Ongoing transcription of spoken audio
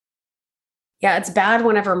Yeah, it's bad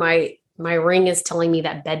whenever my ring is telling me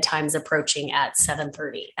that bedtime's approaching at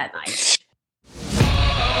 7:30 at night.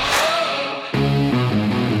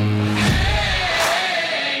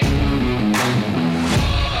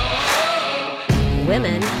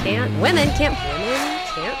 Women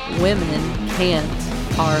can't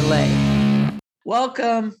parlay.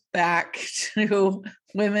 Welcome back to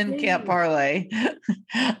Women Can't Parlay.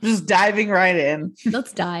 Just diving right in.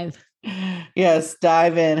 Let's dive. Yes,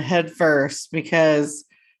 dive in head first, because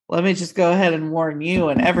let me just go ahead and warn you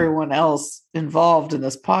and everyone else involved in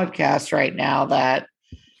this podcast right now that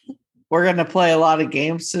we're going to play a lot of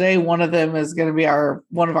games today. One of them is going to be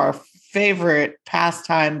one of our favorite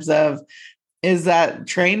pastimes of, is that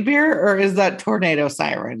train beer or is that tornado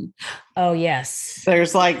siren? Oh, yes.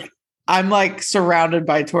 I'm surrounded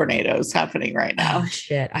by tornadoes happening right now. Oh,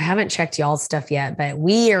 shit. I haven't checked y'all's stuff yet, but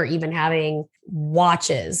we are even having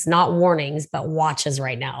watches, not warnings, but watches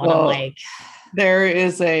right now. And well, I'm like,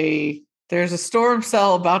 there's a storm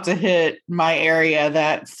cell about to hit my area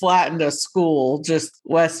that flattened a school just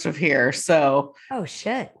west of here. So, oh,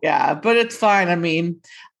 shit. Yeah, but it's fine. I mean,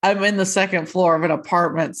 I'm in the second floor of an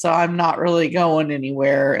apartment, so I'm not really going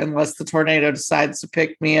anywhere unless the tornado decides to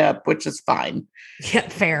pick me up, which is fine. Yeah,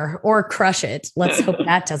 fair. Or crush it. Let's hope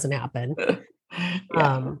that doesn't happen.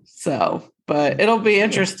 But it'll be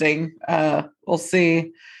interesting. We'll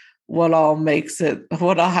see how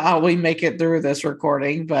we make it through this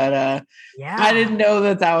recording. But I didn't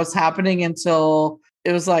know that was happening until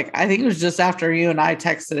it was I think it was just after you and I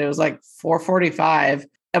texted. It was 4:45.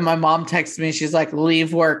 And my mom texted me. She's like,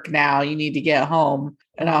 leave work now. You need to get home.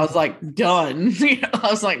 And I was like, done. I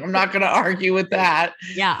was like, I'm not going to argue with that.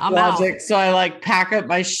 Yeah, I'm logic. out. So I pack up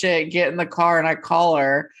my shit, get in the car, and I call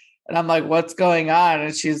her. And I'm like, what's going on?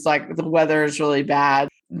 And she's like, the weather is really bad.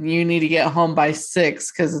 You need to get home by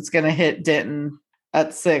 6 because it's going to hit Denton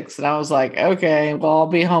at 6. And I was like, okay, well, I'll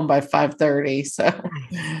be home by 5:30. So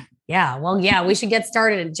yeah, well, yeah, we should get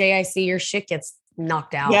started at JIC. Your shit gets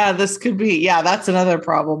knocked out. Yeah, this could be. Yeah, that's another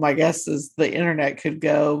problem, I guess, is the internet could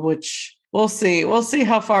go, which we'll see. We'll see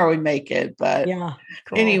how far we make it. But yeah,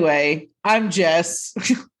 cool. Anyway, I'm Jess.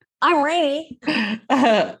 I'm Ray.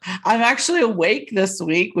 I'm actually awake this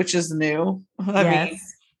week, which is new. I mean,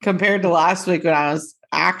 compared to last week when I was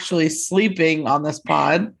actually sleeping on this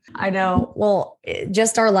pod. I know. Well,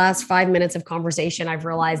 just our last 5 minutes of conversation, I've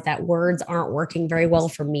realized that words aren't working very well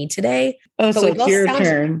for me today. Oh, so it's your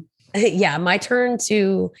turn. Yeah, my turn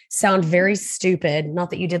to sound very stupid. Not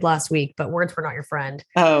that you did last week, but words were not your friend.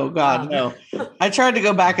 Oh, God, no. I tried to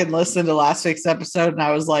go back and listen to last week's episode, and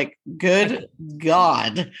I was like, good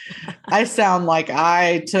God. I sound like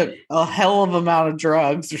I took a hell of amount of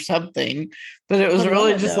drugs or something, but it was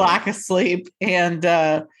really just lack of sleep. And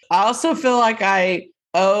I also feel like I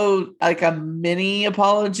owe a mini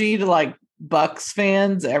apology to Bucks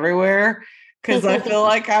fans everywhere. Because I feel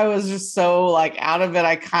like I was just so out of it.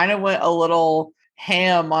 I kind of went a little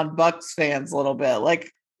ham on Bucks fans a little bit.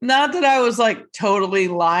 Not that I was totally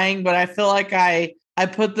lying, but I feel like I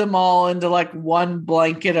put them all into one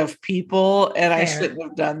blanket of people, and I shouldn't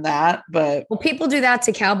have done that. But people do that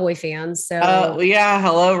to Cowboy fans. So yeah,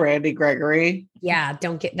 hello, Randy Gregory. Yeah,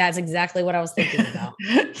 that's exactly what I was thinking about.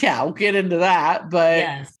 Yeah, we'll get into that. But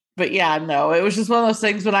yes. But yeah, no, it was just one of those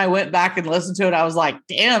things when I went back and listened to it, I was like,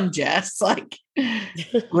 damn, Jess,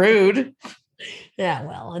 rude. Yeah,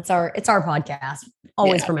 well, it's our podcast.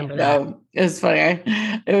 Always remember that. It was funny.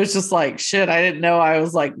 It was just shit, I didn't know I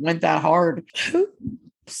was went that hard.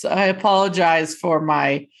 So I apologize for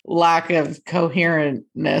my lack of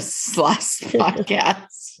coherentness last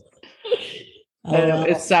podcast.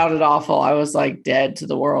 It sounded awful. I was dead to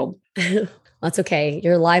the world. That's okay.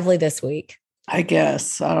 You're lively this week. I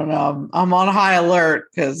guess. I don't know. I'm on high alert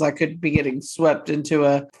because I could be getting swept into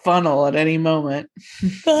a funnel at any moment.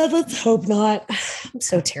 God, let's hope not. I'm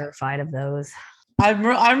so terrified of those. I'm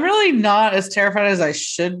really not as terrified as I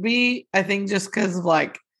should be. I think just because of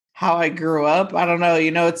how I grew up. I don't know.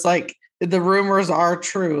 It's the rumors are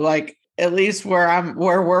true. At least where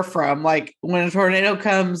we're from, when a tornado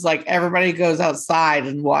comes, everybody goes outside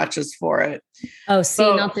and watches for it. Oh, see,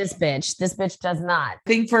 so, not this bitch. This bitch does not. I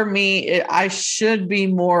think for me, I should be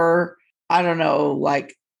more, I don't know,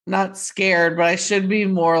 not scared, but I should be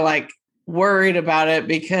more worried about it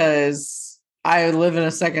because I live in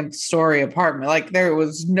a second story apartment. There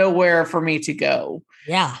was nowhere for me to go.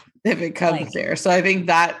 Yeah. If it comes there. So I think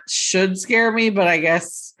that should scare me, but I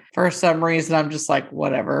guess for some reason, I'm just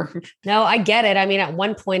whatever. No, I get it. I mean, at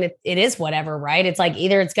one point it is whatever, right? It's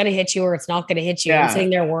either it's going to hit you or it's not going to hit you. Yeah. And sitting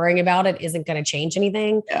there worrying about it isn't going to change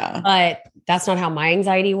anything. Yeah. But that's not how my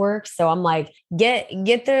anxiety works. So I'm like, get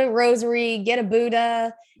the rosary, get a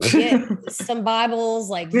Buddha, get some Bibles,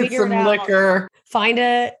 like Get figure it some out. liquor.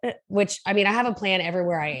 Find which I mean, I have a plan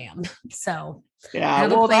everywhere I am. So Yeah.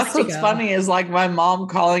 Well, that's what's funny is like my mom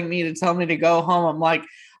calling me to tell me to go home. I'm like,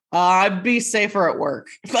 I'd be safer at work.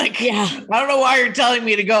 Like, yeah, I don't know why you're telling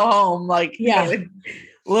me to go home. Like, yeah, it'd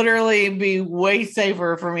literally be way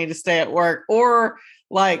safer for me to stay at work, or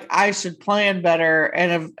like I should plan better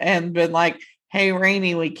and been like, hey,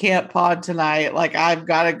 Rainey, we can't pod tonight. Like, I've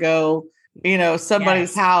got to go,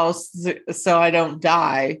 somebody's house so I don't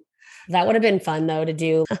die. That would have been fun though to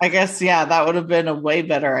do. I guess, yeah, that would have been a way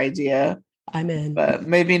better idea. I'm in. But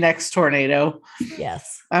maybe next tornado.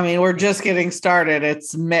 Yes. I mean, we're just getting started.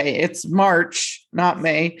 It's May. It's March, not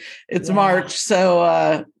May. It's March.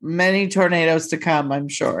 So many tornadoes to come, I'm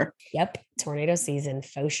sure. Yep. Tornado season,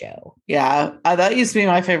 faux show. Yeah. That used to be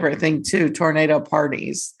my favorite thing too. Tornado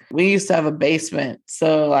parties. We used to have a basement.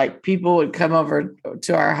 So like people would come over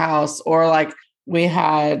to our house, or like we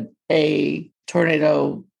had a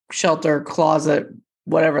tornado shelter closet,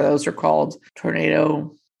 whatever those are called.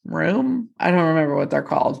 Tornado room. I don't remember what they're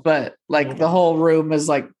called, but like the whole room is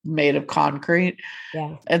like made of concrete.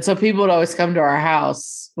 Yeah. And so people would always come to our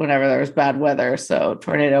house whenever there was bad weather. So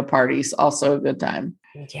tornado parties, also a good time.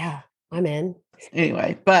 Yeah, I'm in.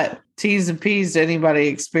 Anyway, but T's and P's to anybody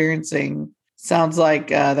experiencing, sounds like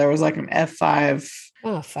there was like an F5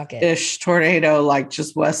 ish tornado, like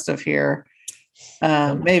just west of here.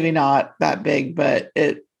 Maybe not that big, but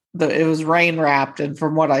it was rain wrapped, and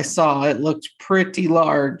from what I saw, it looked pretty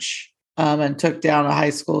large, and took down a high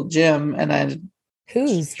school gym and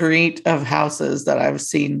a street of houses that I've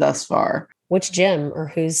seen thus far. Which gym, or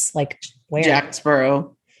who's like where?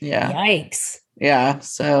 Jacksboro. Yeah. Yikes. Yeah.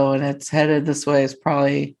 So, and it's headed this way. It's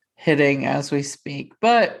probably hitting as we speak.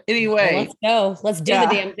 But anyway, let's go. Let's do the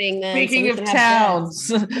damn thing then. Speaking of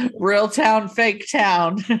towns, real town, fake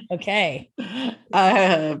town. Okay.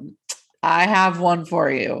 I have one for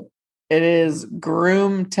you. It is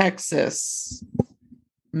Groom, Texas.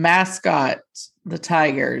 Mascot, the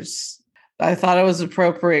Tigers. I thought it was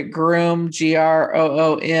appropriate. Groom,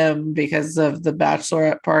 Groom, because of the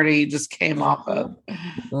bachelorette party you just came off of.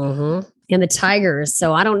 Mm-hmm. And the Tigers.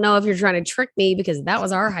 So I don't know if you're trying to trick me because that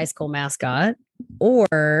was our high school mascot,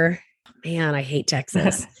 or man, I hate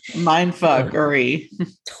Texas. Mindfuckery.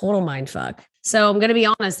 Total mindfuck. So I'm going to be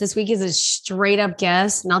honest, this week is a straight up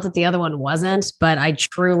guess. Not that the other one wasn't, but I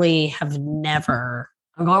truly have never,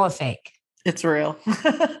 I'm going with fake. It's real.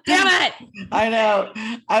 Damn it. I know.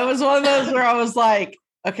 I was one of those where I was like,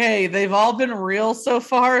 okay, they've all been real so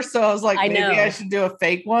far. So I was like, maybe I should do a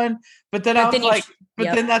fake one. But then I was like,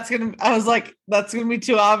 then that's going to be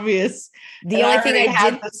too obvious. The only thing I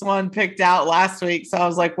had this one picked out last week. So I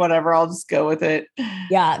was like, whatever, I'll just go with it.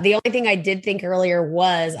 Yeah. The only thing I did think earlier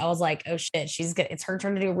was I was like, oh shit, it's her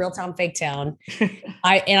turn to do real town, fake town.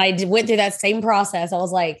 I went through that same process. I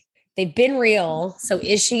was like, they've been real. So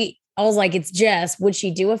I was like, it's Jess. Would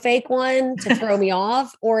she do a fake one to throw me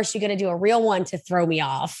off, or is she going to do a real one to throw me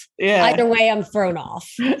off? Yeah. Either way, I'm thrown off.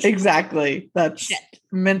 Exactly. That's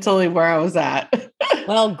mentally where I was at.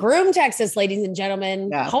 Well, Groom, Texas, ladies and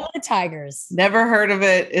gentlemen, home of the Tigers. Never heard of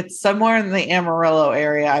it. It's somewhere in the Amarillo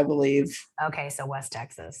area, I believe. Okay, so West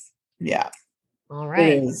Texas. Yeah. All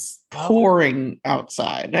right. It is pouring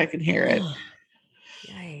outside. I can hear it.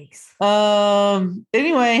 Yikes.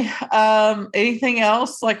 Anyway, anything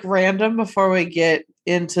else like random before we get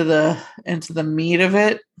into the meat of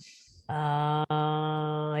it?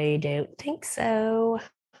 I don't think so.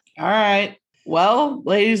 All right. Well,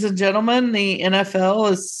 ladies and gentlemen, the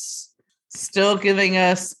NFL is still giving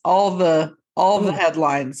us all the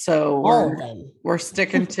headlines. So we're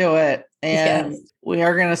sticking to it. And we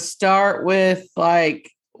are going to start with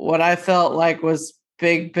like what I felt like was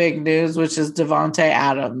big news, which is Davante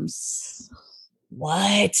Adams.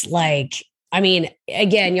 What? Like, I mean,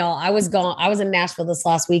 again, y'all, I was in Nashville this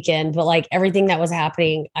last weekend, but like everything that was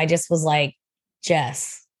happening, I just was like,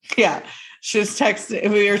 Jess. Yeah. We were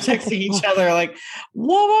texting each other like,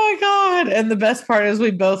 oh my God. And the best part is we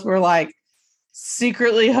both were like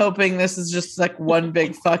secretly hoping this is just like one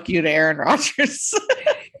big fuck you to Aaron Rodgers.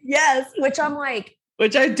 Yes. Which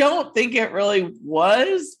I don't think it really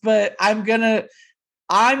was, but I'm gonna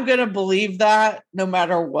believe that no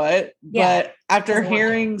matter what. Yeah, but after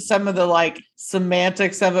hearing some of the like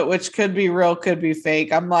semantics of it, which could be real, could be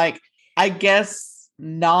fake, I'm like, I guess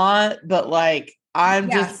not, but like,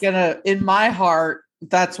 I'm just gonna, in my heart,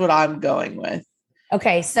 that's what I'm going with.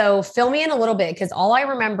 Okay. So fill me in a little bit. Cause all I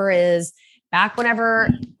remember is back whenever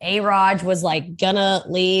A-Rod was like gonna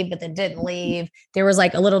leave, but then didn't leave, there was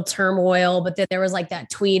like a little turmoil, but then there was like that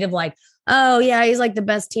tweet of like, oh yeah, he's like the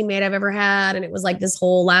best teammate I've ever had. And it was like this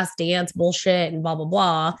whole last dance bullshit and blah, blah,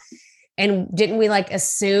 blah. And didn't we like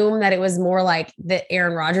assume that it was more like that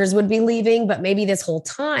Aaron Rodgers would be leaving, but maybe this whole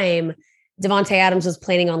time Devontae Adams was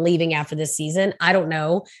planning on leaving after this season? I don't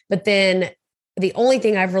know. But then the only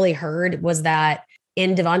thing I've really heard was that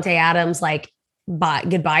in Devontae Adams like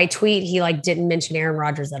goodbye tweet, he like didn't mention Aaron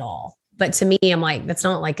Rodgers at all. But to me, I'm like, that's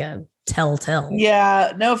not like a telltale.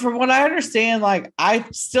 Yeah, no, from what I understand, like I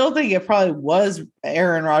still think it probably was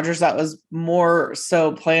Aaron Rodgers that was more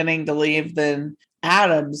so planning to leave than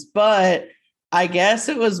Adams, but I guess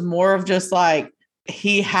it was more of just like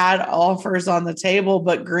he had offers on the table,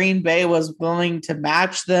 but Green Bay was willing to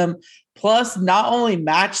match them. Plus, not only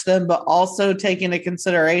match them, but also take into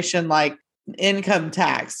consideration like income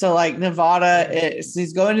tax. So, like Nevada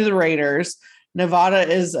he's going to the Raiders. Nevada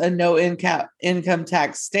is a no income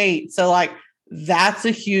tax state. So, like, that's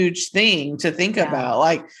a huge thing to think about.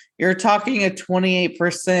 Like, you're talking a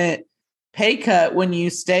 28% pay cut when you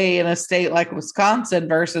stay in a state like Wisconsin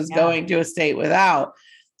versus going to a state without.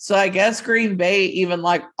 So I guess Green Bay even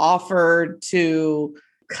like offered to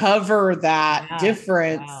cover that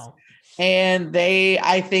difference. Wow. And they,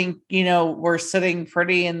 I think, were sitting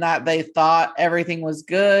pretty in that they thought everything was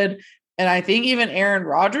good. And I think even Aaron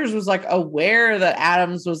Rodgers was like aware that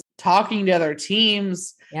Adams was talking to other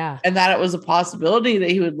teams and that it was a possibility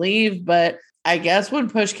that he would leave. But I guess when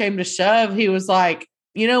push came to shove, he was like,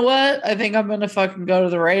 you know what? I think I'm going to fucking go to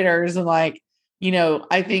the Raiders. And like,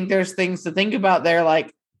 I think there's things to think about there.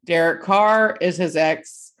 Like Derek Carr is his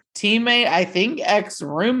ex teammate, I think ex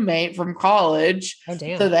roommate from college. Oh,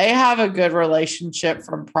 damn. So they have a good relationship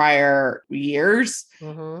from prior years.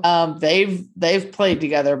 Mm-hmm. They've played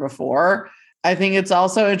together before. I think it's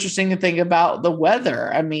also interesting to think about the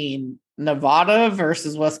weather. I mean, Nevada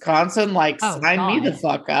versus Wisconsin, like sign me the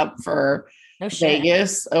fuck up for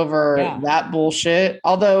Vegas over that bullshit.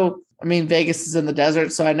 Although, I mean, Vegas is in the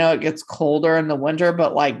desert, so I know it gets colder in the winter,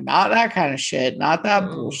 but like not that kind of shit, not that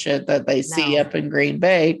bullshit that they see up in Green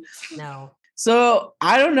Bay. No. So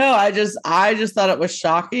I don't know. I just thought it was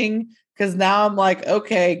shocking because now I'm like,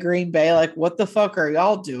 okay, Green Bay, like what the fuck are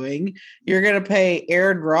y'all doing? You're gonna pay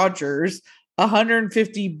Aaron Rodgers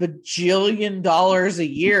 $150 bajillion a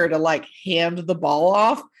year to like hand the ball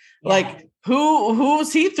off. Like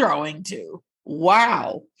who's he throwing to?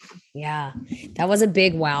 Wow. Yeah. That was a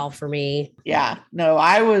big wow for me. Yeah. No,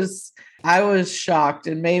 I was shocked,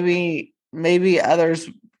 and maybe others,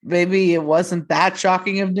 maybe it wasn't that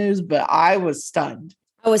shocking of news, but I was stunned.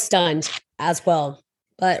 I was stunned as well.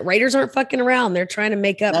 But Raiders aren't fucking around. They're trying to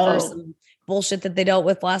make up for some bullshit that they dealt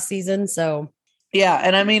with last season. So yeah.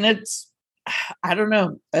 And I mean, I don't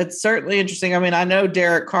know. It's certainly interesting. I mean, I know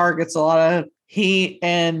Derek Carr gets a lot of heat,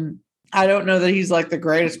 and I don't know that he's like the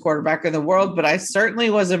greatest quarterback in the world, but I certainly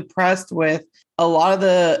was impressed with a lot of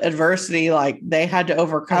the adversity like they had to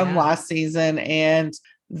overcome last season. And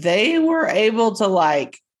they were able to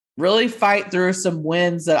like really fight through some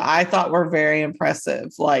wins that I thought were very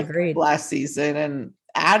impressive, like last season. And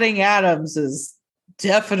adding Adams is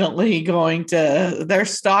definitely going to, their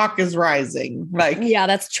stock is rising. Like, yeah,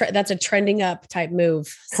 that's a trending up type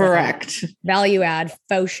move. Correct. So, value add,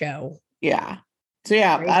 faux show. Yeah. So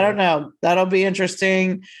yeah, crazy. I don't know. That'll be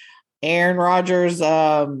interesting. Aaron Rodgers,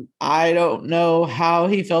 I don't know how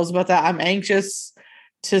he feels about that. I'm anxious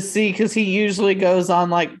to see because he usually goes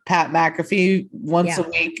on like Pat McAfee once a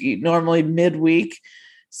week, normally midweek.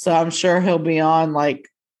 So I'm sure he'll be on like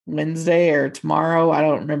Wednesday or tomorrow. I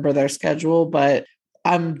don't remember their schedule, but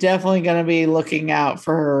I'm definitely going to be looking out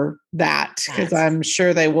for that because I'm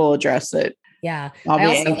sure they will address it. Yeah. I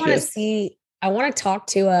also want to see, I want to talk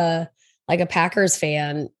to a Packers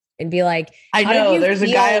fan and be like, I know there's a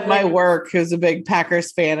guy at my work who's a big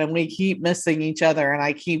Packers fan, and we keep missing each other, and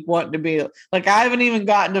I keep wanting to be like, I haven't even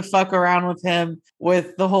gotten to fuck around with him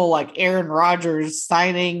with the whole like Aaron Rodgers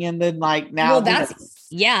signing. And then like now,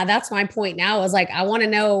 that's my point now is like, I want to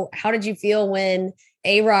know, how did you feel when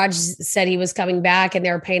A-Rod said he was coming back and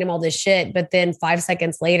they were paying him all this shit, but then 5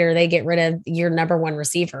 seconds later they get rid of your number one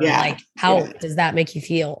receiver? Like, how does that make you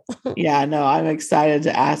feel? Yeah, no, I'm excited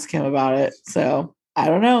to ask him about it. So I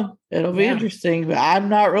don't know. It'll be interesting, but I'm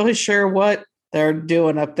not really sure what they're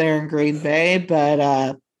doing up there in Green Bay.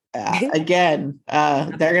 But again,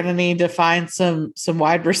 they're going to need to find some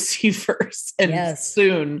wide receivers and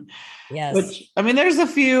soon. Yes. Which, I mean, there's a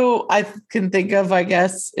few I can think of, I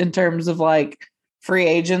guess, in terms of like free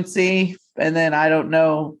agency, and then I don't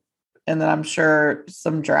know, and then I'm sure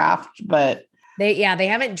some draft, but they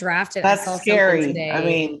haven't drafted. That's scary. I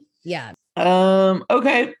mean, yeah.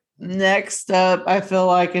 Okay. Next up, I feel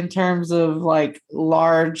like in terms of like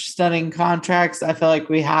large, stunning contracts, I feel like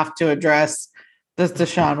we have to address the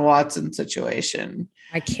Deshaun Watson situation.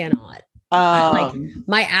 I cannot. Um,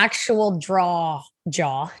 My actual my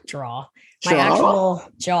actual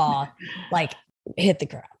jaw, like hit the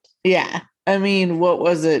ground. Yeah. I mean, what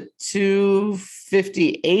was it?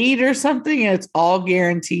 258 or something? And it's all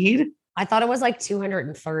guaranteed. I thought it was like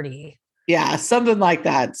 230. Yeah, something like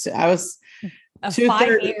that. So I was A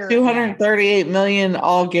 5-year, 238 million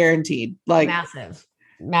all guaranteed. Like massive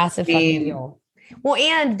fucking deal. Well,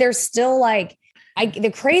 and there's still like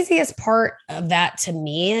the craziest part of that to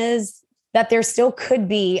me is that there still could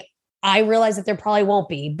be, I realize that there probably won't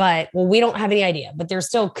be, but we don't have any idea, but there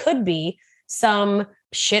still could be some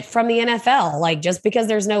shit from the NFL. Like just because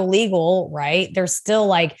there's no legal, right? There's still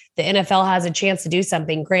like the NFL has a chance to do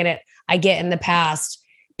something. Granted, I get in the past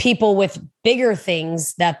people with bigger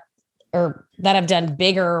things that have done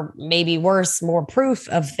bigger, maybe worse, more proof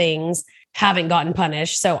of things haven't gotten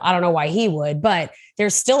punished. So I don't know why he would, but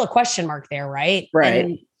there's still a question mark there, right? Right.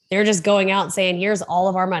 And they're just going out and saying, here's all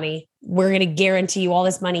of our money. We're going to guarantee you all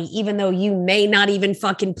this money, even though you may not even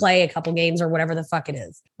fucking play a couple games or whatever the fuck it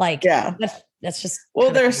is. Like, yeah, that's just.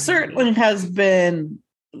 Well, there certainly has been,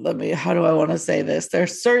 how do I want to say this? There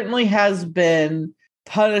certainly has been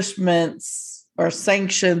punishments or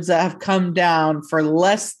sanctions that have come down for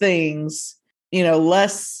less things,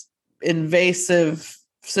 less invasive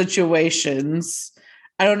situations.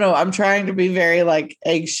 I don't know. I'm trying to be very like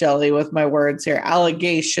eggshelly with my words here.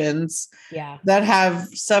 Allegations that have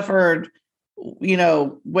suffered,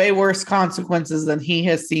 way worse consequences than he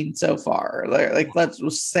has seen so far. Like let's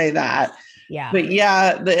just say that. Yeah. But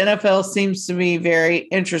yeah, the NFL seems to be very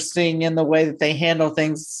interesting in the way that they handle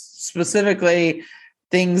things, specifically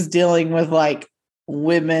things dealing with like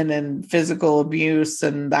women and physical abuse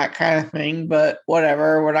and that kind of thing. But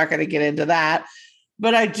whatever, we're not going to get into that.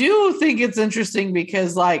 But I do think it's interesting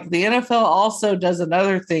because like the NFL also does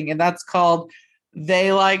another thing, and that's called,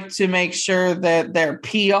 they like to make sure that their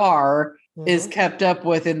PR is kept up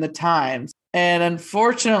with in the times. And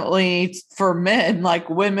unfortunately for men, like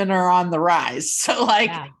women are on the rise. So like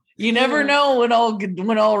you never know when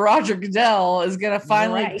old Roger Goodell is going to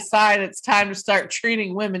finally decide it's time to start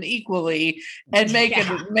treating women equally and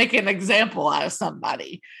make an example out of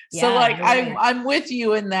somebody. So like I'm with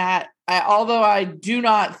you in that. Although I do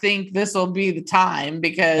not think this will be the time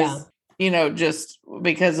because, just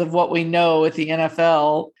because of what we know with the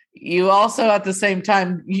NFL, you also at the same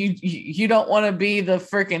time, you don't want to be the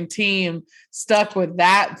freaking team stuck with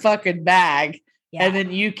that fucking bag. And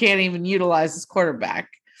then you can't even utilize this quarterback.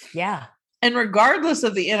 Yeah. And regardless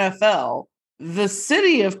of the NFL, the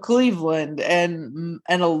city of Cleveland and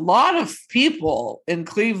a lot of people in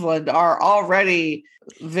Cleveland are already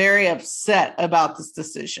very upset about this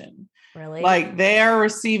decision. Really? Like they are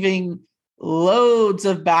receiving loads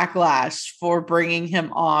of backlash for bringing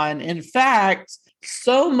him on. In fact,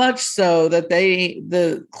 so much so that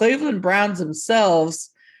the Cleveland Browns themselves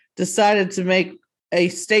decided to make a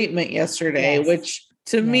statement yesterday, which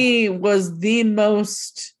to me was the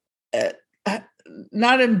most,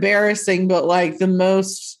 not embarrassing, but like the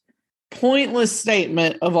most pointless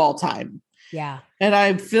statement of all time. Yeah. And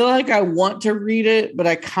I feel like I want to read it, but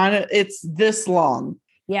it's this long.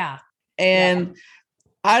 Yeah. And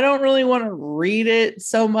I don't really want to read it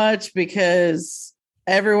so much because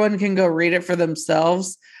everyone can go read it for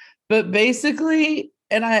themselves. But basically,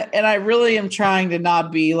 and I really am trying to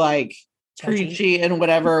not be like preachy and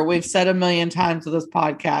whatever. We've said a million times to this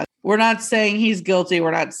podcast. We're not saying he's guilty.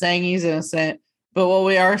 We're not saying he's innocent. But what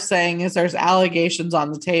we are saying is there's allegations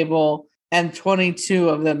on the table and 22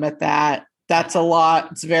 of them at that. That's a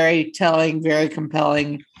lot. It's very telling, very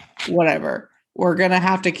compelling, whatever. We're going to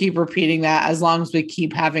have to keep repeating that as long as we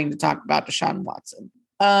keep having to talk about Deshaun Watson.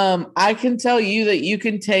 I can tell you that you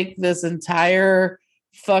can take this entire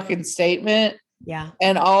fucking statement. Yeah.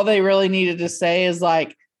 And all they really needed to say is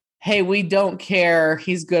like, hey, we don't care.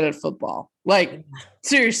 He's good at football. Like,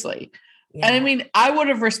 seriously. Yeah. And I mean, I would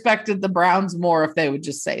have respected the Browns more if they would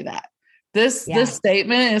just say that. This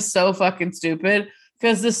statement is so fucking stupid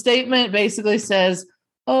because the statement basically says,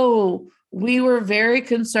 oh, we were very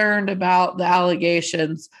concerned about the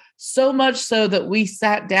allegations, so much so that we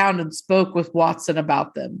sat down and spoke with Watson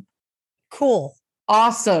about them. Cool.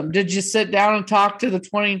 Awesome. Did you sit down and talk to the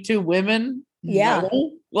 22 women? Yeah.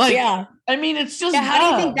 No? I mean, it's just how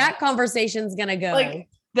do you think that conversation's going to go? Like,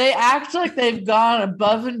 they act like they've gone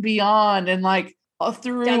above and beyond and like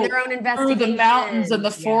through their own investigation, through the mountains and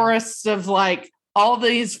the forests of like all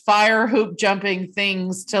these fire hoop jumping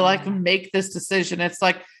things to like make this decision. It's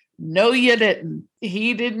like, no, you didn't.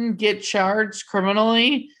 He didn't get charged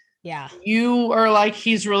criminally. Yeah. You are like,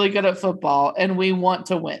 he's really good at football and we want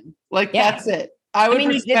to win. Like, Yeah. that's it. I would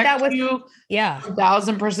you did that respect with you yeah.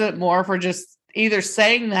 1,000% more for just either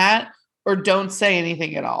saying that or don't say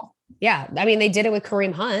anything at all. Yeah. I mean, they did it with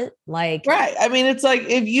Kareem Hunt. Like, Right. I mean, it's like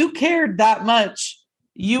if you cared that much,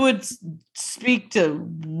 you would speak to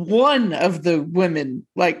one of the women,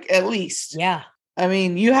 like at least. yeah. I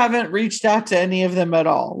mean, you haven't reached out to any of them at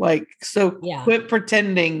all. Like, so Yeah. quit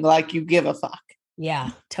pretending like you give a fuck. Yeah,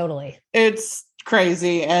 totally. It's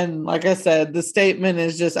crazy. And like I said, the statement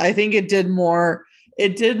is just, I think it did more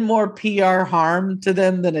PR harm to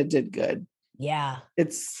them than it did good. Yeah.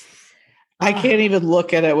 I can't even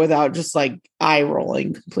look at it without just like eye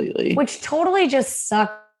rolling completely. Which totally just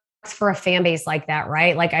sucks for a fan base like that,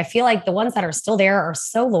 right? Like, I feel like the ones that are still there are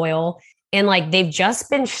so loyal and like they've just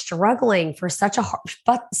been struggling for such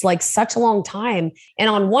a long time. And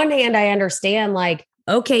on one hand, I understand like,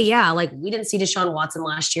 okay, yeah, like we didn't see Deshaun Watson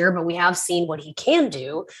last year, but we have seen what he can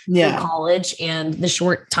do in college and the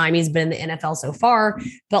short time he's been in the NFL so far.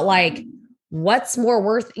 But like, what's more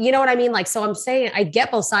worth, you know what I mean? Like, so I'm saying I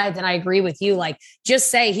get both sides and I agree with you. Like,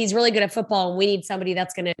 just say he's really good at football and we need somebody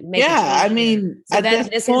that's going to make I mean, so then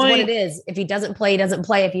this point, is what it is. If he doesn't play, he doesn't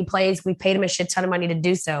play. If he plays, we paid him a shit ton of money to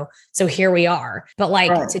do so. So here we are. But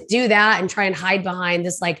like to do that and try and hide behind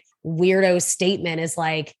this like weirdo statement is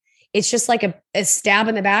like, it's just like a stab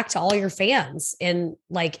in the back to all your fans and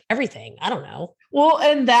like everything. I don't know. Well,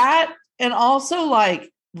 and also like,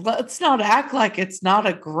 let's not act like it's not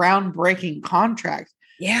a groundbreaking contract.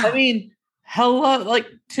 Yeah. I mean, hello, like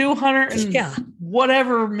 200 and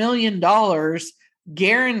whatever $1 million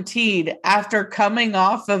guaranteed after coming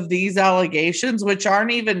off of these allegations, which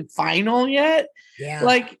aren't even final yet. Yeah.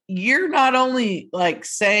 Like, you're not only like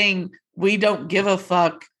saying we don't give a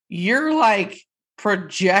fuck, you're like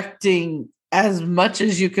projecting as much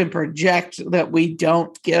as you can project that we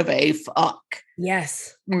don't give a fuck.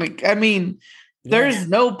 Yes. Like, I mean, there's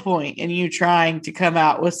no point in you trying to come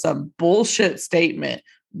out with some bullshit statement.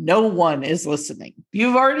 No one is listening.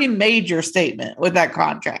 You've already made your statement with that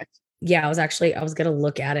contract. Yeah, I was going to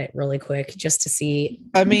look at it really quick just to see.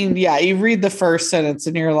 I mean, yeah, you read the first sentence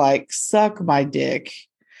and you're like, suck my dick.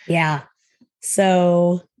 Yeah.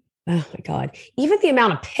 So, oh my God. Even the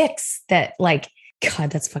amount of picks that like, God,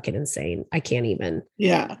 that's fucking insane. I can't even.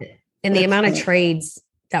 Yeah. And the amount of trades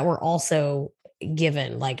that were also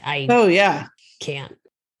given, like can't.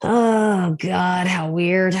 Oh God, how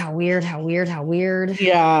weird.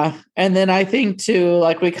 Yeah. And then I think too,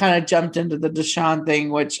 like we kind of jumped into the Deshaun thing,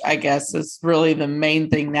 which I guess is really the main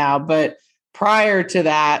thing now. But prior to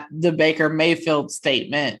that, the Baker Mayfield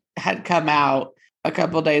statement had come out a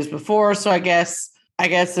couple of days before. So I guess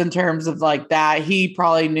in terms of like that, he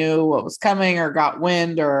probably knew what was coming or got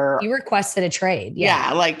wind or he requested a trade.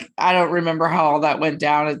 Yeah. Like I don't remember how all that went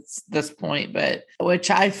down at this point, but which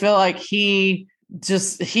I feel like he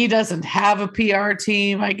doesn't have a PR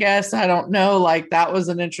team, I guess. I don't know. Like that was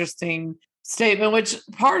an interesting statement, which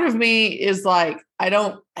part of me is like, I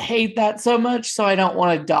don't hate that so much. So I don't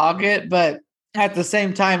want to dog it. But at the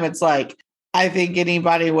same time, it's like, I think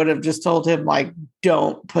anybody would have just told him, like,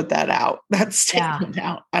 don't put that out. That statement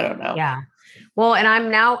out. I don't know. Yeah. Well, and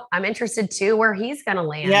I'm interested too where he's going to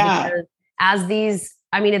land. Yeah. Because as these,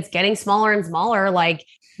 I mean, it's getting smaller and smaller, like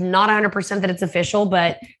not 100% that it's official,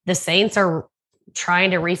 but the Saints are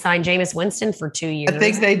trying to re-sign Jameis Winston for 2 years. I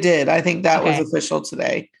think they did. I think that was official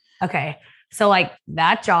today. Okay. So like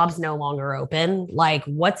that job's no longer open. Like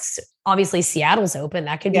obviously Seattle's open.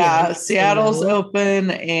 That could be. Yeah. Seattle's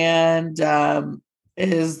open. And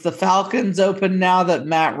is the Falcons open now that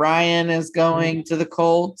Matt Ryan is going to the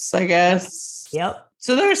Colts, I guess? Yep.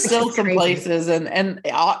 So there's still some places and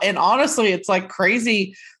honestly, it's like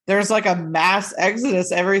crazy. There's like a mass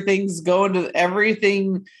exodus. Everything's going to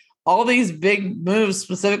everything. All these big moves,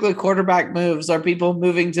 specifically quarterback moves, are people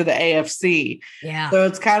moving to the AFC. Yeah. So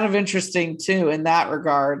it's kind of interesting too in that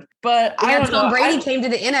regard. But I don't know. Tom Brady came to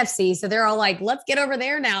the NFC, so they're all like, "Let's get over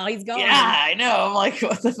there now." He's going. Yeah, I know. I'm like,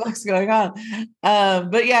 what the fuck's going on?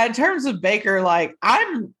 But yeah, in terms of Baker, like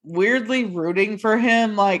I'm weirdly rooting for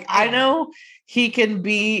him. Like I know he can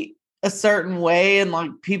be a certain way, and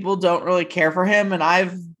like people don't really care for him, and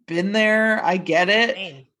I've been there. I get it.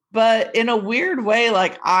 Dang. But in a weird way,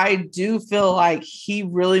 like I do feel like he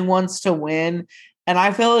really wants to win. And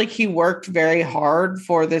I feel like he worked very hard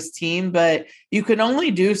for this team, but you can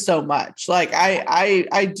only do so much. Like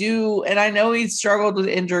I do. And I know he's struggled with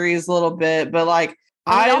injuries a little bit, but like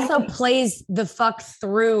he also plays the fuck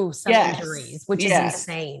through some injuries, which is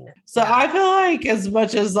insane. So I feel like as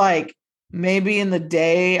much as like maybe in the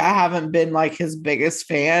day I haven't been like his biggest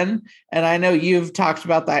fan. And I know you've talked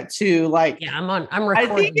about that too. Like, Yeah, I'm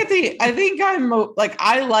recording. I think I'm like,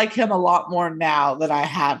 I like him a lot more now than I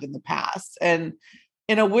have in the past. And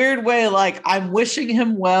in a weird way, like I'm wishing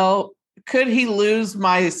him well. Could he lose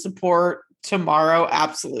my support tomorrow?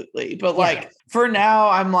 Absolutely. But like for now,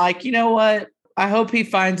 I'm like, you know what? I hope he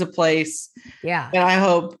finds a place. Yeah.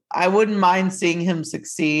 And I wouldn't mind seeing him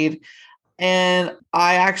succeed. And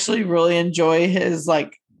I actually really enjoy his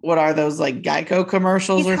like, what are those like Geico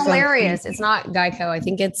commercials He's or hilarious. something? It's not Geico. I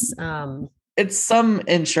think it's It's some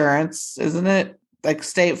insurance, isn't it? Like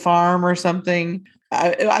State Farm or something.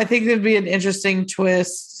 I think it'd be an interesting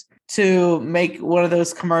twist to make one of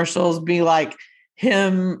those commercials be like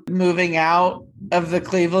him moving out of the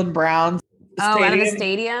Cleveland Browns out of the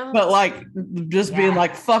stadium. but like just being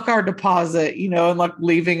like, fuck our deposit, you know, and like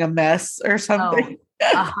leaving a mess or something.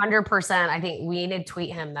 100%. I think we need to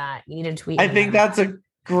tweet him that. You need to tweet. I think that's a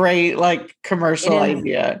great like commercial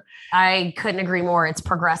idea. I couldn't agree more. It's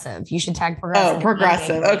Progressive. You should tag Progressive. Oh,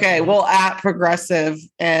 Progressive. Okay. Well, at Progressive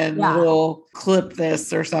and we'll clip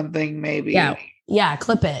this or something maybe. Yeah,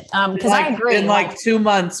 clip it. Because like, I agree. In like 2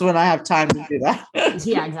 months when I have time to do that.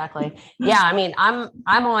 Yeah, exactly. Yeah, I mean, I'm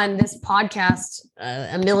on this podcast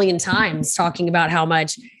a million times talking about how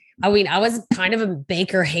much. I mean, I was kind of a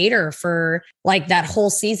Baker hater for like that whole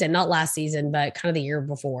season, not last season, but kind of the year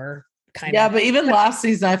before. But even last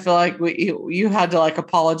season, I feel like you had to like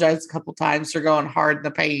apologize a couple times for going hard in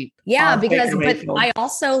the paint. Yeah, because I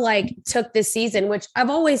also like took this season, which I've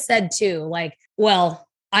always said too, like, well,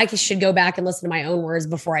 I should go back and listen to my own words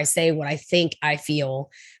before I say what I think I feel.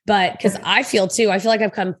 But because I feel like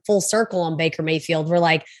I've come full circle on Baker Mayfield. Where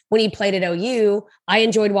like when he played at OU, I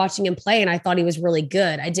enjoyed watching him play and I thought he was really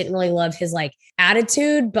good. I didn't really love his like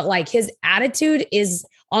attitude, but like his attitude is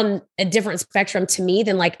on a different spectrum to me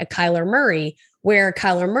than like a Kyler Murray, where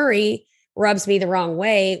Kyler Murray rubs me the wrong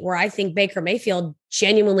way, where I think Baker Mayfield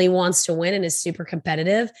genuinely wants to win and is super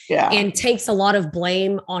competitive and takes a lot of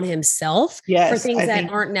blame on himself for things that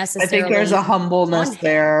aren't necessarily. I think there's a humbleness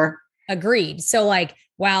there. Agreed. So like,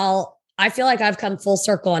 while I feel like I've come full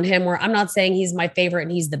circle on him, where I'm not saying he's my favorite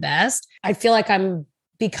and he's the best, I feel like I'm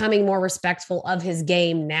becoming more respectful of his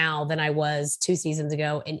game now than I was 2 seasons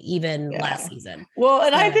ago and even last season. Well,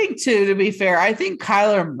 and I think too, to be fair, I think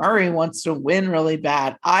Kyler Murray wants to win really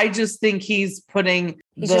bad. I just think he's putting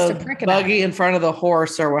the buggy in front of the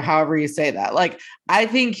horse, or however you say that. Like, I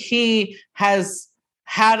think he has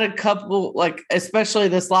had a couple, like, especially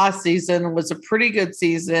this last season was a pretty good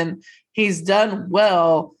season. He's done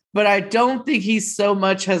well, but I don't think he so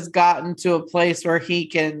much has gotten to a place where he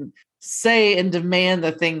can say and demand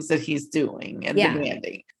the things that he's doing and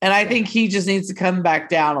demanding. And I think he just needs to come back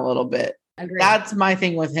down a little bit. Agreed. That's my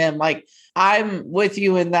thing with him. Like, I'm with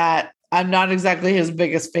you in that I'm not exactly his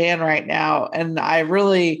biggest fan right now. And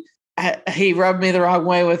he rubbed me the wrong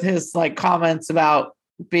way with his like comments about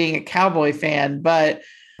being a Cowboy fan, but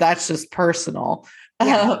that's just personal.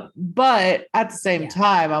 But at the same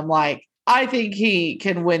time, I'm like, I think he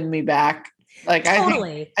can win me back. Like,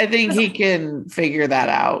 totally. I think he can figure that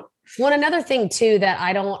out. Well, another thing too, that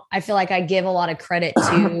I feel like I give a lot of credit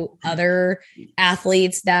to other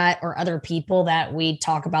athletes or other people that we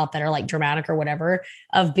talk about that are like dramatic or whatever,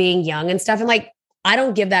 of being young and stuff. And like, I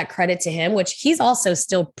don't give that credit to him, which he's also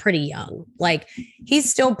still pretty young. Like, he's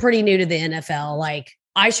still pretty new to the NFL. Like,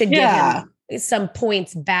 I should give him some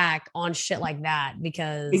points back on shit like that,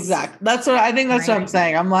 because exactly. That's what I'm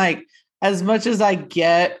saying. I'm like, as much as I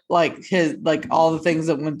get like his, like all the things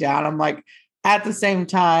that went down, I'm like, at the same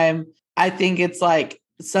time, I think it's like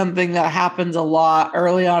something that happens a lot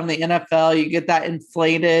early on in the NFL. You get that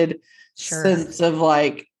inflated sense of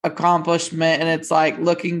like accomplishment. And it's like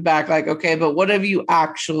looking back, like, okay, but what have you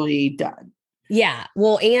actually done? Yeah.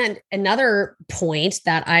 Well, and another point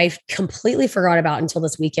that I completely forgot about until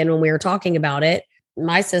this weekend when we were talking about it,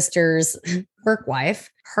 my sister's work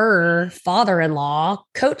wife, her father-in-law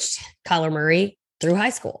coached Kyler Murray through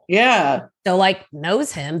high school. Yeah. So like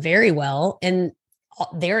knows him very well, and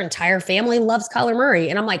their entire family loves Kyler Murray.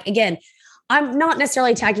 And I'm like, again, I'm not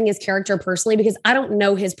necessarily attacking his character personally, because I don't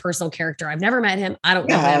know his personal character. I've never met him. I don't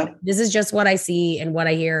know him. This is just what I see and what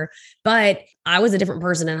I hear. But I was a different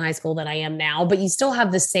person in high school than I am now, but you still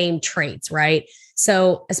have the same traits, right?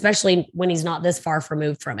 So especially when he's not this far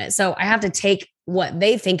removed from it. So I have to take what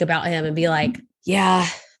they think about him and be like, yeah,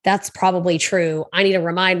 that's probably true. I need to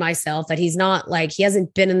remind myself that he's not like, he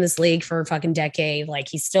hasn't been in this league for a fucking decade. Like,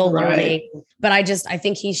 he's still learning, but I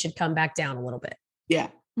think he should come back down a little bit. Yeah.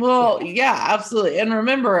 Well, yeah, absolutely. And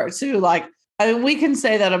remember too, like, I mean, we can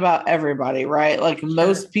say that about everybody, right? Like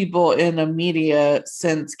most people in a media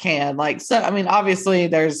sense can. Like, so, I mean, obviously,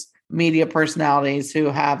 there's media personalities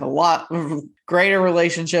who have a lot of greater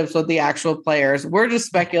relationships with the actual players. We're just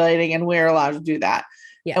speculating, and we're allowed to do that.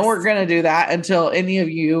 Yes. And we're going to do that until any of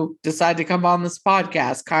you decide to come on this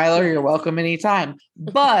podcast. Kyler, you're welcome anytime.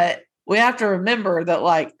 But we have to remember that,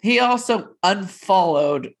 like, he also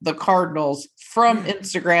unfollowed the Cardinals from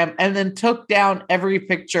Instagram and then took down every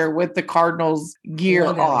picture with the Cardinals gear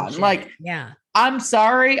on. Like, yeah, I'm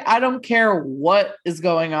sorry. I don't care what is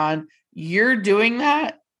going on. You're doing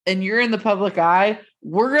that and you're in the public eye.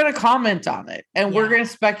 We're going to comment on it and we're going to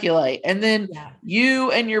speculate. And then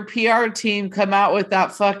you and your PR team come out with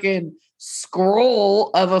that fucking scroll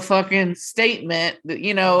of a fucking statement that,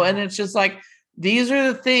 you know, and it's just like, these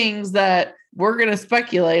are the things that we're going to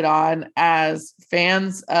speculate on as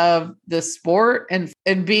fans of the sport and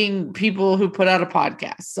being people who put out a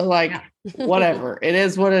podcast. So like, whatever, it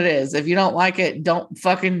is what it is. If you don't like it, don't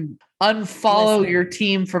fucking unfollow your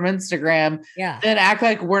team from Instagram. Then act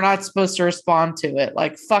like we're not supposed to respond to it.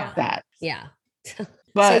 Like, fuck that. Yeah.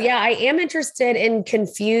 But so yeah, I am interested in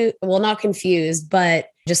not confused, but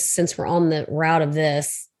just since we're on the route of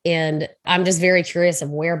this, and I'm just very curious of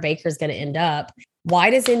where Baker's going to end up. Why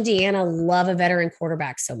does Indiana love a veteran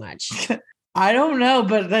quarterback so much? I don't know,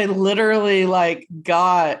 but they literally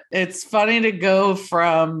it's funny to go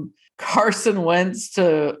from Carson Wentz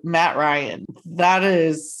to Matt Ryan. That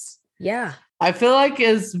is, I feel like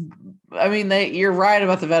you're right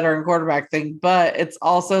about the veteran quarterback thing, but it's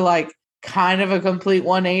also like kind of a complete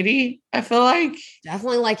 180. I feel like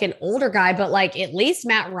definitely like an older guy, but like at least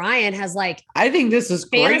Matt Ryan has like, I think this is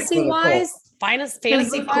fantasy wise,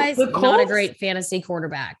 not a great fantasy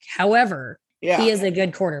quarterback. However, he is a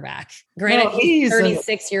good quarterback. Granted, he's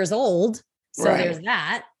 36 years old. So there's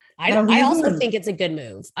that. I also think it's a good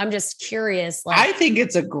move. I'm just curious. Like, I think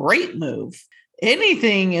it's a great move.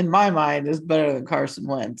 Anything in my mind is better than Carson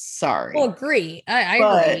Wentz. Sorry. Well, agree. I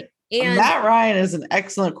agree. And Matt Ryan is an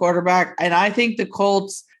excellent quarterback. And I think the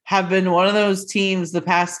Colts have been one of those teams the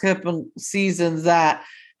past couple seasons that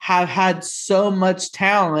have had so much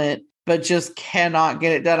talent, but just cannot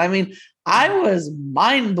get it done. I mean, I was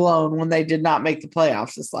mind blown when they did not make the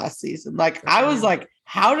playoffs this last season. Like, I was like,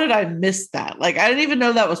 how did I miss that? Like, I didn't even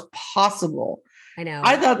know that was possible. I know.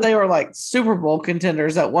 I thought they were like Super Bowl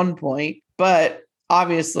contenders at one point, but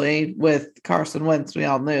obviously with Carson Wentz, we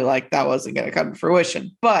all knew like that wasn't going to come to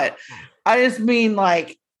fruition. But I just mean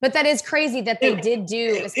like, but that is crazy that they did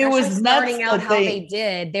do, especially it was starting out how they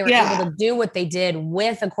did. They were able to do what they did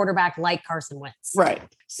with a quarterback like Carson Wentz. Right.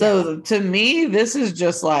 So to me, this is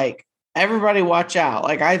just like, everybody watch out.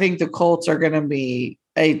 Like, I think the Colts are going to be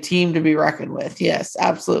a team to be reckoned with. Yes,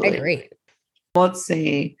 absolutely. I agree. Let's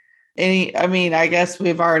see. I guess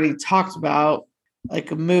we've already talked about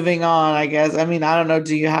like moving on, I guess. I mean, I don't know.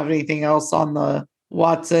 Do you have anything else on the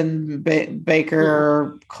Watson,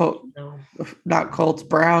 Baker, not Colts,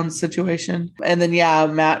 Browns situation? And then,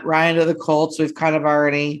 Matt Ryan to the Colts. We've kind of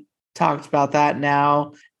already talked about that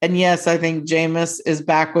now. And yes, I think Jameis is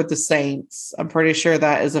back with the Saints. I'm pretty sure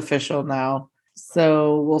that is official now.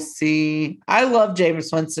 So we'll see. I love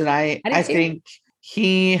Jameis Winston. I think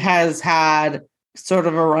he has had sort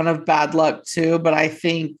of a run of bad luck too, but I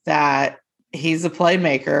think that he's a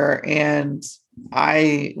playmaker and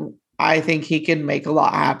I think he can make a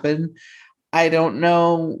lot happen. I don't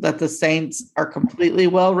know that the Saints are completely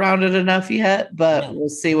well-rounded enough yet, but we'll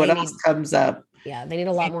see what else comes up. Yeah, they need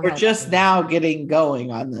a lot more. We're just now getting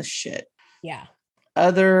going on this shit. Yeah.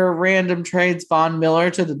 Other random trades, Von Miller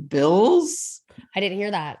to the Bills. I didn't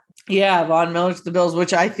hear that. Yeah, Von Miller to the Bills,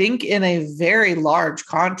 which I think in a very large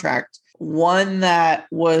contract, one that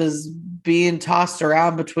was being tossed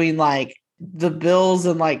around between like the Bills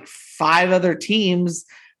and like 5 other teams,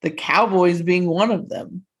 the Cowboys being one of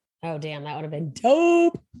them. Oh, damn. That would have been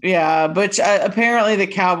dope. Yeah. But apparently the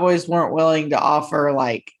Cowboys weren't willing to offer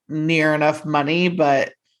like near enough money,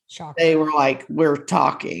 but they were like, we're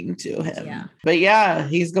talking to him. Yeah. But yeah,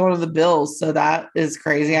 he's going to the Bills. So that is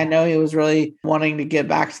crazy. I know he was really wanting to get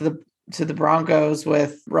back to the Broncos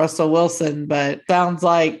with Russell Wilson, but sounds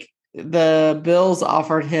like the Bills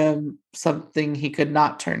offered him something he could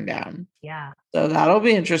not turn down. Yeah. So that'll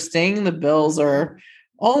be interesting. The Bills are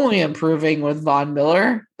only improving with Von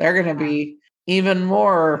Miller. They're going to be even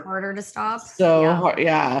more harder to stop. So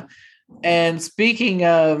yeah. And speaking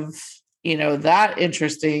of, that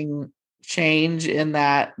interesting change in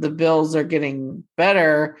that the Bills are getting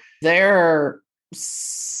better, their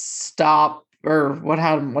what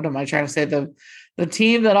am I trying to say? The the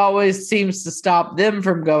team that always seems to stop them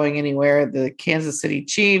from going anywhere, the Kansas City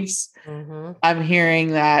Chiefs. Mm-hmm. I'm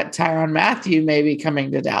hearing that Tyrann Mathieu may be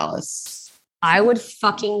coming to Dallas. I would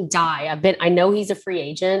fucking die. I know he's a free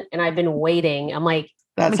agent and I've been waiting. I'm like,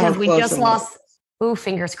 That's because how we close just it lost. Ooh,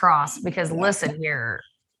 fingers crossed. Because Yeah. listen here,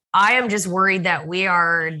 I am just worried that we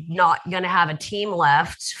are not going to have a team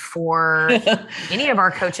left for any of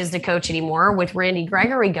our coaches to coach anymore with Randy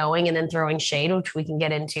Gregory going and then throwing shade, which we can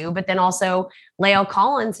get into. But then also La'el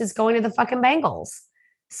Collins is going to the fucking Bengals.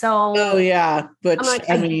 So, Oh yeah, but I'm like,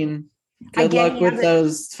 I mean, I good get luck he with hasn't-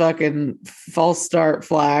 those fucking false start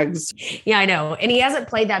flags. yeah, I know. And he hasn't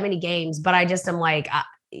played that many games, but I just am like,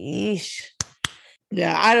 eesh.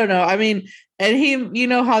 Yeah, I don't know. I mean, and you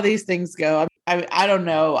know how these things go. I don't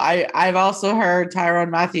know. I've also heard Tyrann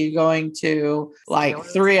Mathieu going to like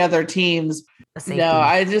Steelers. 3 other teams. The safety. No,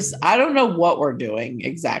 I don't know what we're doing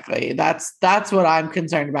exactly. That's what I'm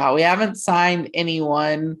concerned about. We haven't signed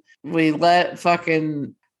anyone. We let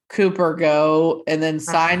fucking Cooper go and then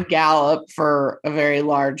signed Gallup for a very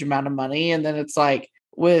large amount of money. And then it's like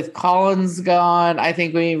with Collins gone, I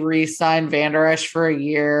think we re-signed Van Der Esch for a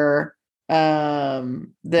year.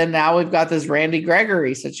 Then now we've got this Randy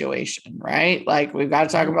Gregory situation, right? Like we've got to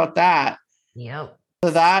talk about that. Yep.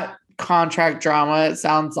 So that contract drama, it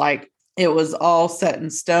sounds like it was all set in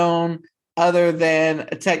stone other than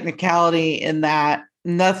a technicality in that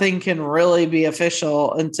nothing can really be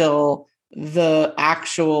official until the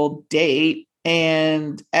actual date,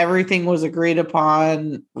 and everything was agreed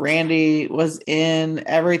upon. Randy was in,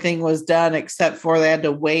 everything was done except for they had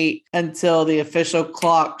to wait until the official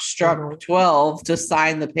clock struck 12 to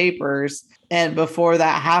sign the papers. And before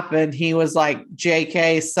that happened, he was like,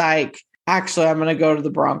 JK, psych, actually, I'm going to go to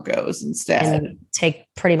the Broncos instead. And take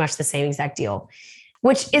pretty much the same exact deal,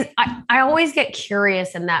 which is, I always get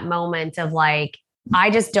curious in that moment of like,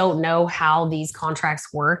 I just don't know how these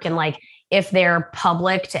contracts work. And like, if they're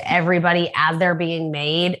public to everybody as they're being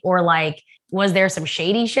made, or like, was there some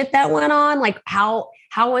shady shit that went on? Like how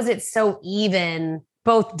was it so even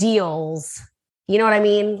both deals? You know what I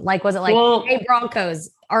mean? Like, was it like, Well, hey, Broncos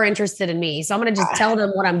are interested in me, so I'm going to just tell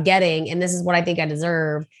them what I'm getting, and this is what I think I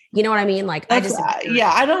deserve. You know what I mean? Like, I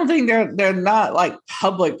don't think they're not like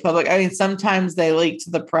public. I mean, sometimes they leak to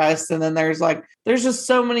the press, and then there's just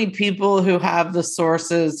so many people who have the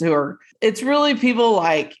sources who are. It's really people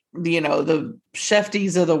like, you know, the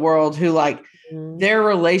Shefties of the world who like their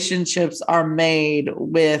relationships are made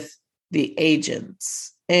with the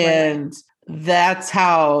agents, and that's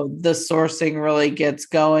how the sourcing really gets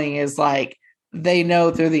going. Is like, they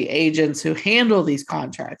know through the agents who handle these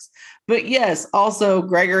contracts. But yes, also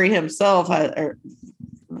Gregory himself,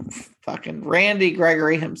 fucking Randy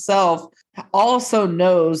Gregory himself, also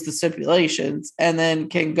knows the stipulations and then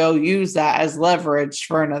can go use that as leverage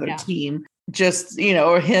for another team. Just, you know,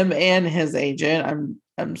 or him and his agent,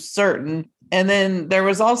 I'm certain. And then there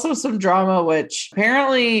was also some drama, which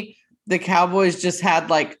apparently the Cowboys just had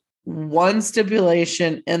like one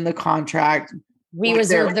stipulation in the contract. We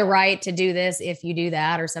reserve the right to do this if you do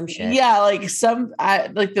that or some shit. Yeah, like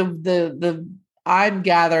I'm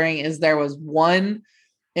gathering is there was one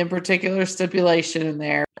in particular stipulation in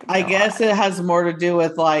there. I guess it has more to do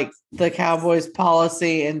with like the Cowboys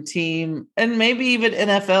policy and team and maybe even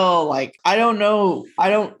NFL. Like, I don't know.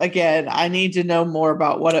 I need to know more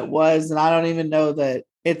about what it was. And I don't even know that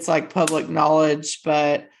it's like public knowledge,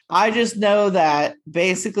 but I just know that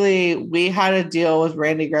basically we had a deal with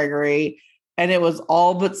Randy Gregory and it was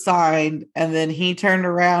all but signed. And then he turned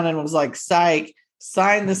around and was like, psych,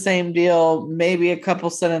 signed the same deal, maybe a couple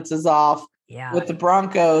sentences off with the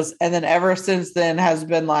Broncos. And then ever since then has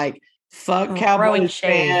been like, fuck Cowboys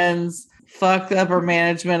fans, fuck the upper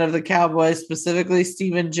management of the Cowboys, specifically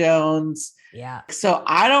Stephen Jones. Yeah. So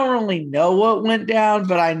I don't really know what went down,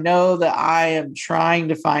 but I know that I am trying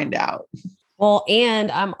to find out. Well,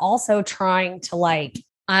 and I'm also trying to like,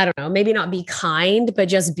 I don't know, maybe not be kind, but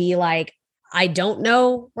just be like, I don't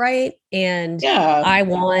know, right? And I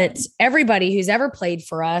want everybody who's ever played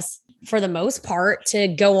for us, for the most part, to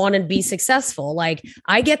go on and be successful. Like,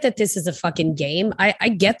 I get that this is a fucking game. I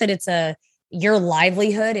get that it's your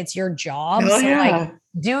livelihood. It's your job. Like,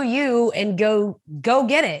 do you and go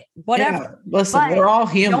get it, whatever. Yeah. Listen, we're all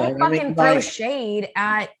human. Don't fucking throw shade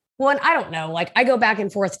at one. I don't know. Like, I go back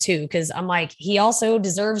and forth too, because I'm like, he also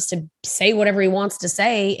deserves to say whatever he wants to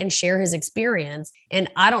say and share his experience.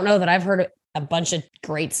 And I don't know that I've heard a bunch of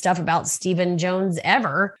great stuff about Stephen Jones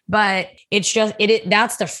ever, but it's just,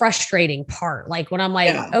 that's the frustrating part. Like, when I'm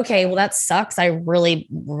like, okay, well, that sucks. I really,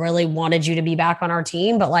 really wanted you to be back on our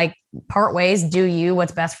team, but like, part ways, do you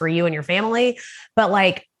what's best for you and your family. But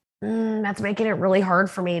like, That's making it really hard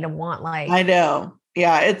for me to want like, I know.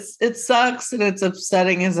 Yeah, it sucks and it's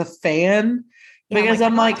upsetting as a fan yeah, because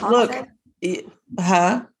I'm I'm not like, look, toxic.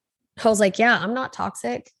 huh? I was like, yeah, I'm not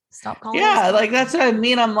toxic. Stop calling me. Yeah, like that's what I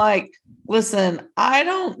mean. I'm like, listen, I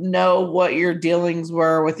don't know what your dealings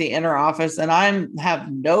were with the inner office, and I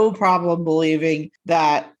have no problem believing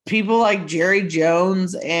that people like Jerry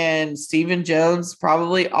Jones and Stephen Jones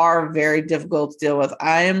probably are very difficult to deal with.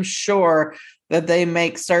 I am sure that they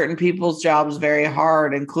make certain people's jobs very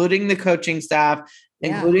hard, including the coaching staff,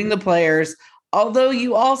 Yeah. including the players. Although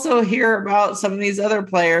you also hear about some of these other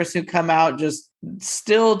players who come out just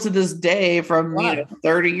still to this day from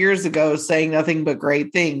 30 years ago saying nothing but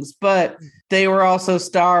great things, but they were also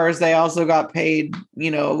stars. They also got paid a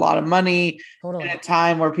lot of money at a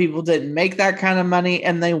time where people didn't make that kind of money,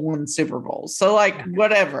 and they won Super Bowls. So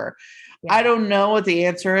whatever. I don't know what the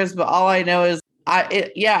answer is, but all I know is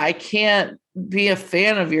I can't be a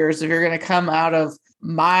fan of yours if you're going to come out of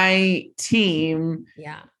my team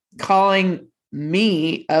calling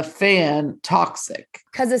me, a fan, toxic.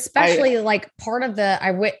 Because especially part of the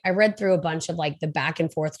I read through a bunch of like the back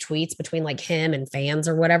and forth tweets between like him and fans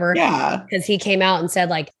or whatever. Yeah. Because he came out and said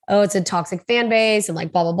like, oh, it's a toxic fan base and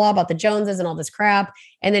like blah blah blah about the Joneses and all this crap.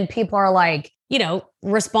 And then people are like,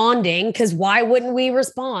 responding, because why wouldn't we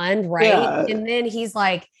respond, right? Yeah. And then he's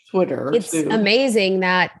like, Twitter. It's amazing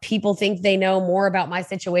that people think they know more about my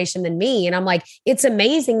situation than me. And I'm like, it's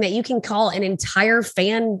amazing that you can call an entire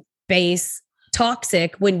fan base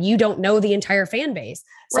toxic when you don't know the entire fan base.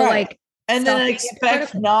 So and then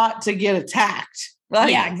expect not to get attacked.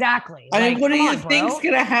 Yeah, exactly. I mean, what do you think's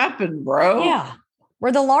going to happen, bro? Yeah.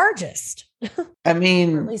 We're the largest. I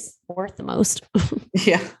mean, or at least worth the most.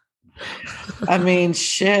 Yeah. I mean,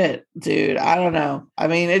 shit, dude. I don't know. I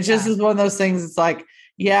mean, it just is one of those things. It's like,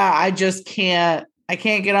 I just can't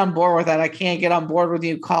get on board with that. I can't get on board with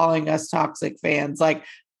you calling us toxic fans. Like,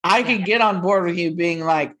 I could get on board with you being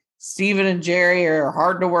like, Steven and Jerry are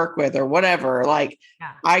hard to work with or whatever. Like,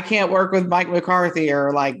 I can't work with Mike McCarthy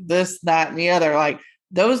or like this, that, and the other. Like,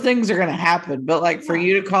 those things are going to happen. But like for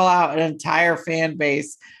you to call out an entire fan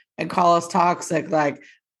base and call us toxic, like,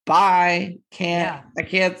 bye. I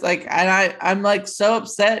can't like, and I'm like so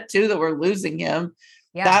upset too that we're losing him.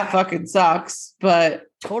 Yeah. That fucking sucks. But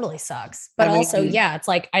totally sucks. But also, it's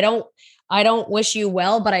like, I don't wish you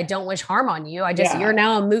well, but I don't wish harm on you. You're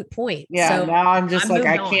now a moot point. Yeah. So now I'm just like,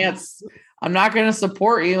 I'm not going to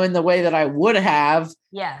support you in the way that I would have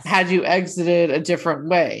had you exited a different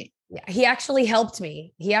way. Yeah. He actually helped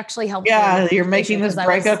me. Yeah. You're making this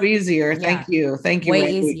breakup easier. Thank you. Thank you,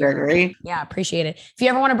 Randy Gregory. Yeah. Appreciate it. If you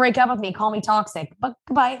ever want to break up with me, call me toxic, but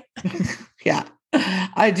goodbye. Yeah.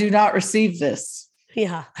 I do not receive this.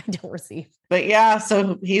 Yeah. I don't receive. But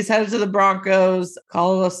so he's headed to the Broncos,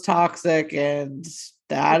 call us toxic, and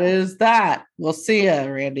that is that. We'll see you,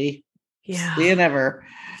 Randy. Yeah. See you never.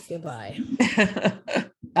 Goodbye.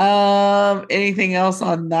 Anything else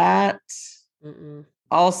on that? Mm-mm.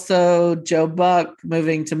 Also, Joe Buck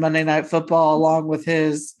moving to Monday Night Football along with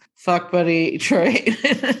his fuck buddy Trey.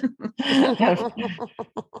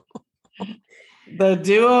 The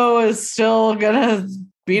duo is still gonna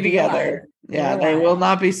be together. Yeah, they will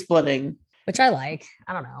not be splitting. Which I like.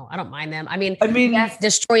 I don't know. I don't mind them. I mean, yes,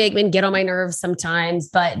 does Troy Aikman get on my nerves sometimes,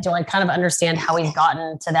 but do I kind of understand how he's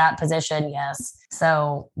gotten to that position? Yes.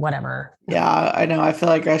 So whatever. Yeah, I know. I feel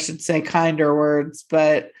like I should say kinder words,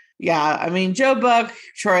 but I mean, Joe Buck,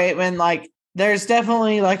 Troy Aikman, like there's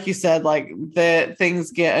definitely, like you said, like the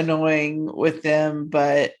things get annoying with them,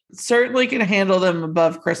 but certainly can handle them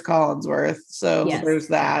above Chris Collinsworth. So there's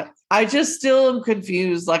that. I just still am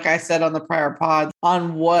confused, like I said on the prior pod,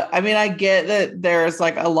 on I get that there's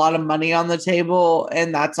like a lot of money on the table,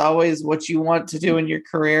 and that's always what you want to do in your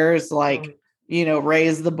career is like,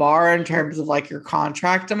 raise the bar in terms of like your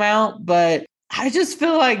contract amount. But I just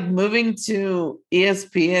feel like moving to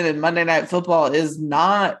ESPN and Monday Night Football is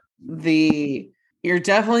not you're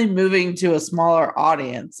definitely moving to a smaller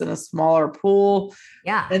audience and a smaller pool.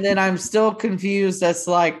 Yeah. And then I'm still confused as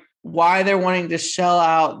to like why they're wanting to shell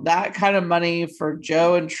out that kind of money for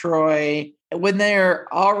Joe and Troy when they're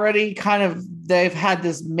already they've had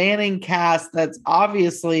this Manning cast that's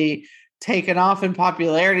obviously taken off in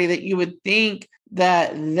popularity, that you would think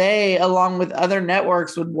that they, along with other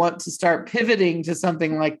networks, would want to start pivoting to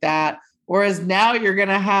something like that. Whereas now you're going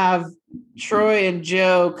to have Troy and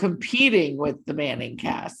Joe competing with the Manning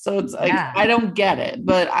cast. So it's like, I don't get it,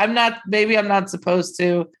 but maybe I'm not supposed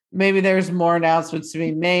to. Maybe there's more announcements to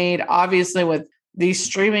be made. Obviously with these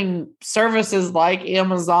streaming services like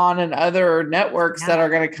Amazon and other networks that are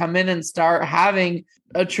going to come in and start having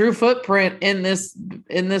a true footprint in this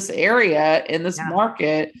area, in this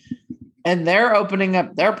market, and they're opening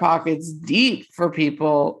up their pockets deep for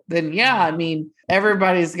people, then I mean,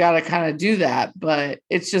 everybody's got to kind of do that. But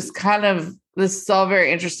it's just kind of, this is all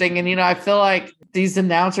very interesting. And, I feel like these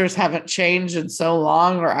announcers haven't changed in so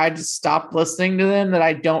long, or I just stopped listening to them, that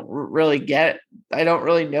I don't really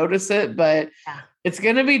notice it, but it's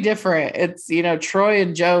going to be different. It's, Troy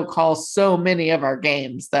and Joe call so many of our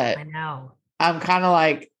games that I know. I'm kind of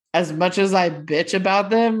like, as much as I bitch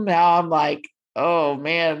about them, now I'm like, oh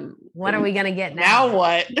man, what are we going to get now? Now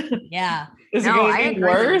what? Yeah. Is it going to be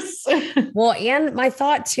worse? Well, and my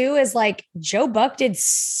thought too is like Joe Buck did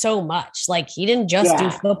so much. Like he didn't just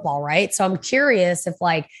do football, right? So I'm curious if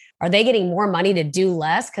like, are they getting more money to do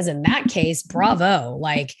less? Because in that case, bravo.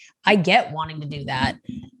 Like I get wanting to do that.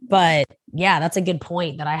 But yeah, that's a good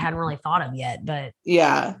point that I hadn't really thought of yet. But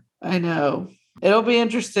yeah, I know. It'll be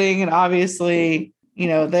interesting. And obviously,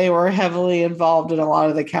 they were heavily involved in a lot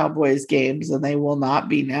of the Cowboys games, and they will not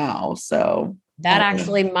be now. So that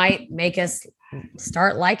actually might make us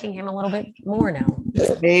start liking him a little bit more now.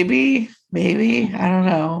 Maybe. I don't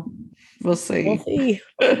know. We'll see.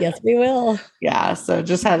 Yes, we will. Yeah. So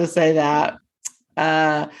just had to say that.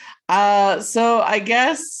 So I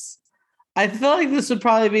guess I feel like this would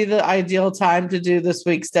probably be the ideal time to do this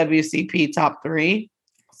week's WCP top 3.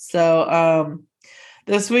 So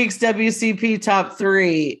this week's WCP top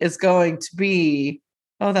 3 is going to be,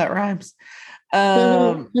 that rhymes.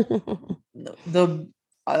 Our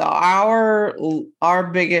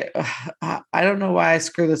biggest, I don't know why I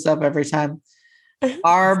screw this up every time.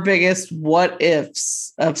 Our biggest what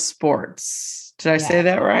ifs of sports. Did I say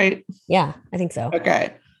that right? Yeah, I think so.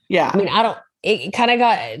 Okay. Yeah. I mean,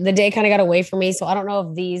 the day kind of got away from me. So I don't know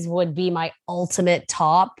if these would be my ultimate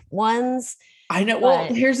top ones. I know. Well,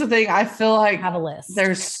 here's the thing. I feel like I have a list.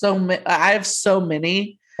 There's so many. I have so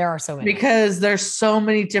many. There are so many. Because there's so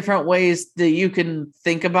many different ways that you can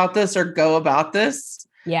think about this or go about this.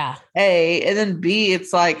 Yeah. A, and then B,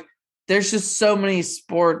 it's like, there's just so many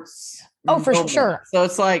sports. Oh, for sure. So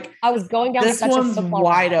it's like, I was going down this one's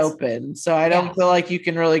wide open. So I don't feel like you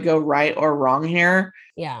can really go right or wrong here.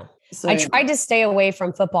 Yeah. So, I tried to stay away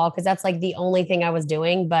from football because that's like the only thing I was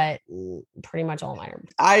doing, but pretty much all mine.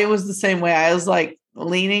 I was the same way. I was like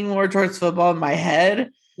leaning more towards football in my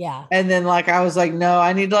head. Yeah. And then like, I was like, no,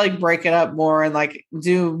 I need to like break it up more and like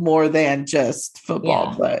do more than just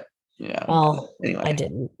football. But yeah. Well, anyway, I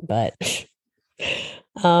didn't, but do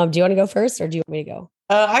you want to go first or do you want me to go?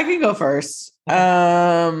 I can go first. Okay.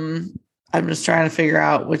 I'm just trying to figure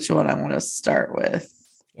out which one I want to start with.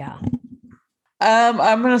 Yeah.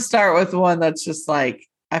 I'm going to start with one that's just like,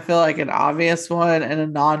 I feel like an obvious one and a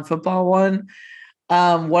non-football one.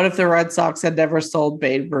 What if the Red Sox had never sold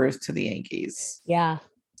Babe Ruth to the Yankees? Yeah.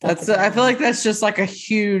 I feel like that's just like a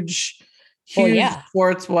huge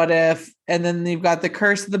sports what if. And then you've got the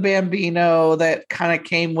Curse of the Bambino that kind of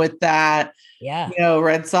came with that. Yeah.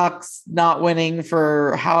 Red Sox not winning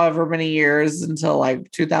for however many years until like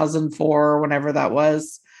 2004, whenever that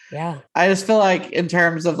was. Yeah. I just feel like in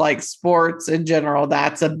terms of like sports in general,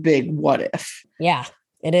 that's a big what if. Yeah,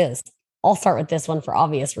 it is. I'll start with this one for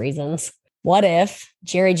obvious reasons. What if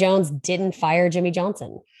Jerry Jones didn't fire Jimmy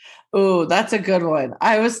Johnson? Oh, that's a good one.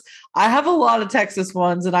 I have a lot of Texas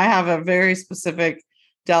ones and I have a very specific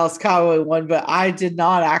Dallas Cowboy one, but I did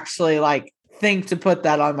not actually like think to put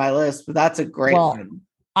that on my list, but that's a great one.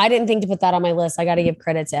 I didn't think to put that on my list. I got to give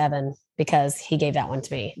credit to Evan because he gave that one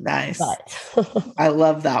to me. Nice. I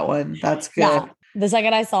love that one. That's good. Yeah. The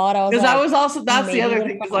second I saw it, I was because like, I was also, that's the other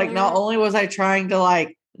thing was like, not only was I trying to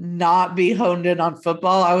like not be honed in on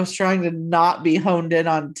football, I was trying to not be honed in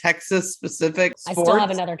on Texas specific sports. I still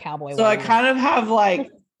have another Cowboy So I kind of have like,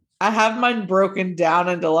 I have mine broken down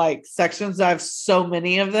into like sections. I have so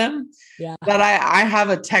many of them that I have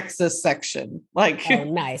a Texas section. Like, oh,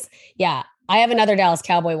 nice. Yeah. I have another Dallas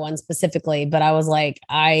Cowboy one specifically, but I was like,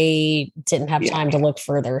 I didn't have time to look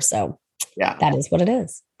further. So that is what it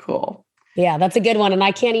is. Cool. Yeah, that's a good one. And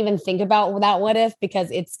I can't even think about that what if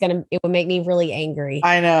because it would make me really angry.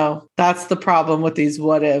 I know. That's the problem with these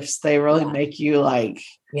what ifs. They really make you like,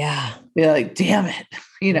 be like, damn it,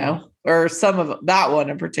 or some of them, that one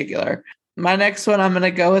in particular. My next one, I'm going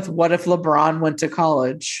to go with what if LeBron went to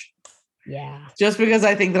college? Yeah. Just because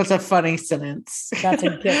I think that's a funny sentence. That's a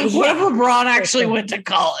good What if LeBron actually went to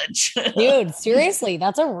college? Dude, seriously,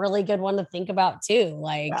 that's a really good one to think about too.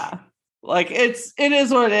 Like, like it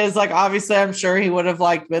is what it is. Like, obviously, I'm sure he would have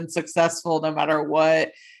like been successful no matter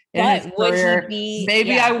what. in But his would he career, be- maybe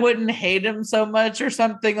yeah. I wouldn't hate him so much or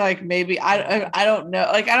something. Like maybe I don't know.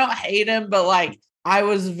 Like I don't hate him, but like I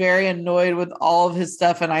was very annoyed with all of his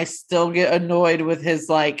stuff, and I still get annoyed with his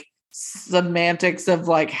like semantics of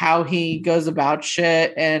like how he goes about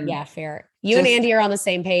shit. And Yeah, fair. You and just- Andy are on the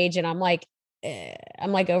same page, and I'm like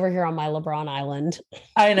over here on my LeBron island.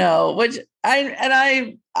 I know, which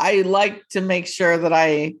I like to make sure that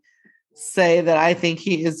I say that I think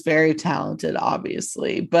he is very talented,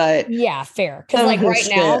 obviously, but Yeah, fair. Because some like of his right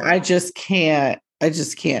shit, now, I just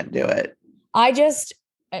can't do it. I just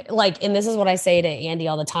like, and this is what I say to Andy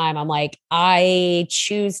all the time. I'm like, I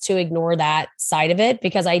choose to ignore that side of it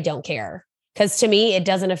because I don't care. Because to me, it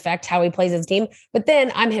doesn't affect how he plays his team. But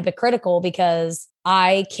then I'm hypocritical because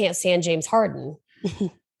I can't stand James Harden.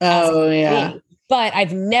 Oh yeah. But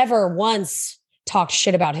I've never once talked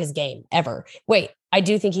shit about his game ever. Wait, I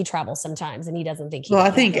do think he travels sometimes and he doesn't think he Well, I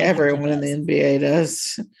does. think Like, everyone he in the does. NBA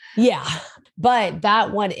does. Yeah. But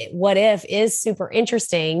that one, what if is super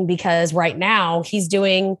interesting because right now he's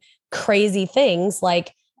doing crazy things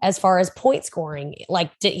like as far as point scoring.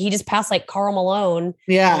 Like he just passed like Karl Malone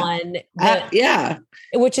Yeah. on Yeah.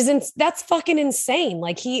 which is that's fucking insane.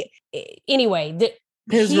 Like anyway,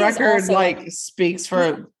 His he is record also, like speaks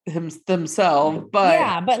for themselves, but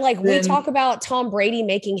yeah, but like we then- talk about Tom Brady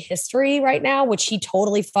making history right now, which he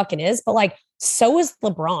totally fucking is, but like so is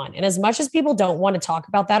LeBron. And as much as people don't want to talk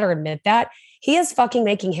about that or admit that, he is fucking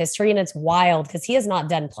making history and it's wild because he is not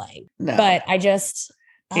done playing. no, But I just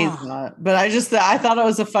he's not. But I thought it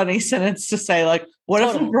was a funny sentence to say, like, what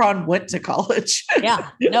Totally. if LeBron went to college? yeah,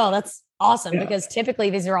 no, that's awesome Yeah. because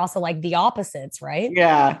typically these are also like the opposites, right?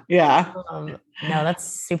 Yeah. No, that's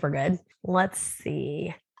super good. Let's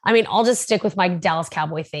see. I mean, I'll just stick with my Dallas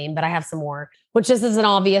Cowboy theme, but I have some more, which this is an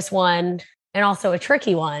obvious one and also a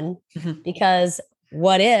tricky one Mhm. because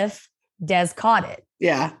what if Dez caught it?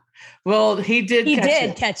 Yeah. Well, he did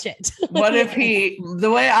Catch it. What if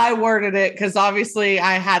the way I worded it, because obviously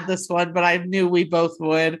I had this one, but I knew we both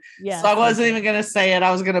would. Yeah. So I wasn't even going to say it.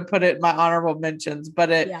 I was going to put it in my honorable mentions, but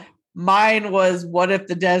Yeah. mine was what if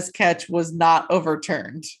the Dez catch was not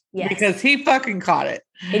overturned? Yes. Because he fucking caught it.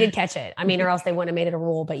 He did catch it. I mean, or else they wouldn't have made it a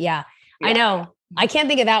rule. But yeah, I Yeah. know. I can't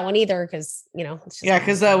think of that one either because, it's just Yeah,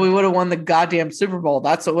 because we would have won the goddamn Super Bowl.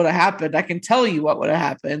 That's what would have happened. I can tell you what would have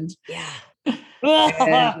happened. Yeah.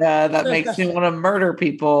 And that makes me want to murder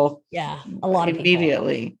people Yeah. A lot of people.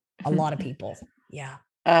 immediately. A lot of people. Yeah.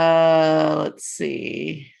 Let's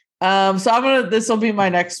see. So this will be my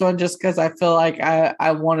next one just because I feel like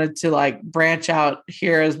I wanted to like branch out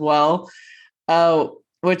here as well.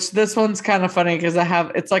 Which this one's kind of funny because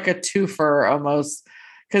it's like a twofer almost.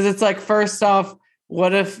 Because it's like, first off,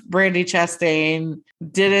 what if Brandy Chastain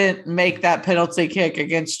didn't make that penalty kick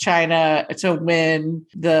against China to win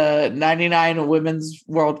the 99 Women's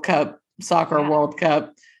World Cup, Soccer World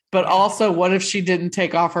Cup? But also, what if she didn't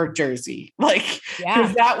take off her jersey? Like, Yeah.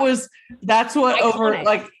 because that's what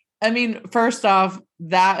Iconic. First off,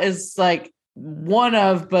 that is like one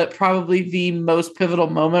of, but probably the most pivotal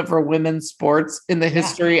moment for women's sports in the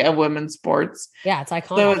history of women's sports. Yeah. It's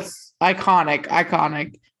iconic. So it's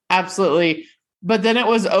iconic, absolutely. But then it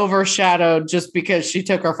was overshadowed just because she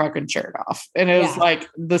took her fucking shirt off. And it was like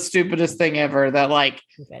the stupidest thing ever that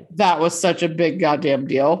was such a big goddamn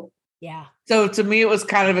deal. Yeah. So to me, it was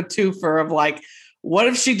kind of a twofer of like, what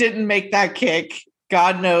if she didn't make that kick?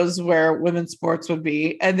 God knows where women's sports would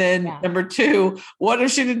be. And then number two, what if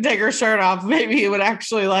she didn't take her shirt off? Maybe it would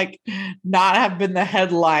actually like not have been the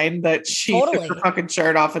headline that she took her fucking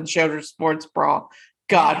shirt off and showed her sports bra.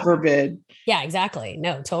 God forbid. Yeah, exactly.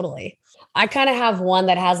 No, totally. I kind of have one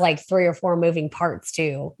that has like 3 or 4 moving parts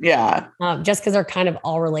too. Yeah. Just because they're kind of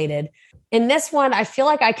all related. In this one, I feel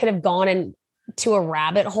like I could have gone into a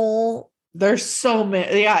rabbit hole. There's so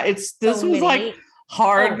many. Yeah, this was like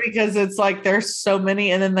hard because it's like there's so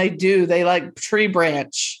many, and then they like tree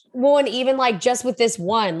branch. Well, and even like just with this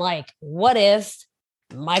one, like what if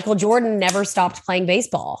Michael Jordan never stopped playing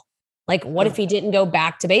baseball? Like what if he didn't go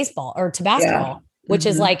back to baseball or to basketball? Which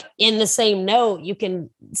is like in the same note, you can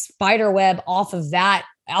spider web off of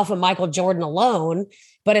Michael Jordan alone.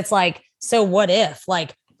 But it's like, so what if,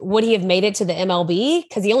 like, would he have made it to the MLB?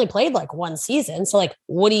 Because he only played like 1 season. So like,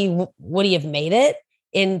 would he have made it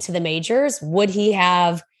into the majors? Would he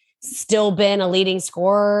have still been a leading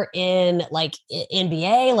scorer in like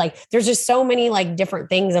NBA? Like, there's just so many like different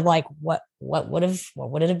things of like, what would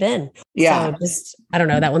it have been? Yeah. So just, I don't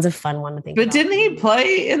know. That one's a fun one to think But about. didn't he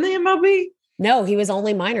play in the MLB? No, he was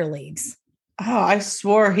only minor leagues. Oh, I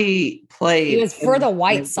swore he played. He was for the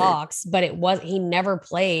White Sox, but he never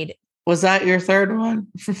played. Was that your third one?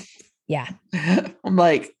 Yeah. I'm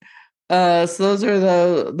like,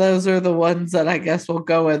 So those are the ones that I guess we'll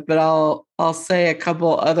go with, but I'll say a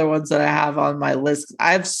couple other ones that I have on my list.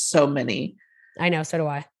 I have so many. I know, so do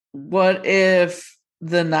I. What if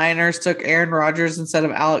the Niners took Aaron Rodgers instead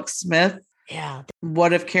of Alex Smith? Yeah.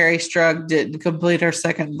 What if Carrie Strug didn't complete her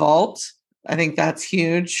second vault? I think that's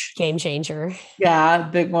huge. Game changer. Yeah,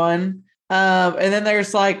 big one. And then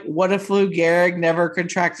there's like, what if Lou Gehrig never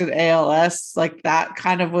contracted ALS? Like that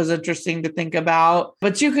kind of was interesting to think about.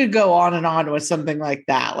 But you could go on and on with something like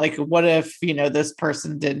that. Like, what if, this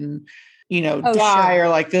person didn't, die, sure. or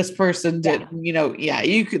like this person didn't,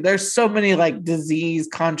 you could, there's so many like disease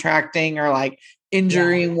contracting or like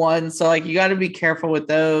injuring ones. So like, you got to be careful with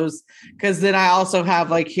those. Cause then I also have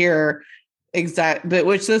like here, but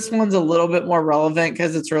which this one's a little bit more relevant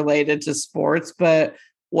because it's related to sports, but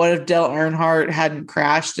what if Dale Earnhardt hadn't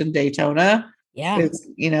crashed in Daytona? Yeah.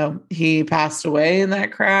 He passed away in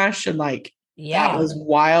that crash. And like, that was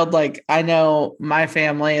wild. Like, I know my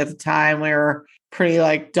family at the time, we were pretty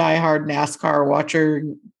like diehard NASCAR watcher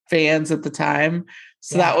fans at the time.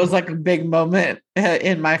 So that was like a big moment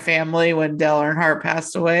in my family when Dale Earnhardt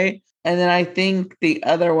passed away. And then I think the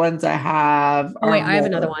other ones I have. I have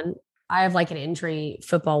another one. I have like an injury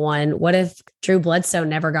football one. What if Drew Bledsoe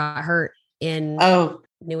never got hurt in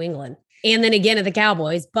New England? And then again at the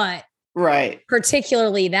Cowboys, but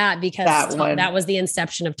particularly that because that was the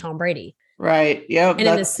inception of Tom Brady. Right. Yep. And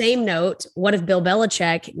in the same note, what if Bill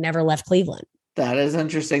Belichick never left Cleveland? That is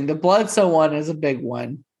interesting. The Bledsoe one is a big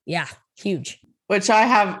one. Yeah. Huge. Which you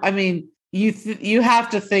have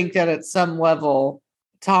to think that at some level,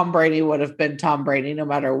 Tom Brady would have been Tom Brady no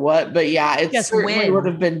matter what. But yeah, it certainly would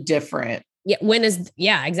have been different.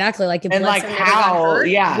 Yeah. Exactly. Like if and like how,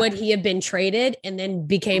 would he have been traded and then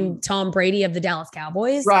became Tom Brady of the Dallas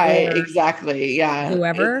Cowboys? Right. Exactly. Yeah.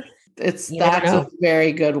 Whoever. That's a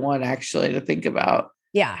very good one actually to think about.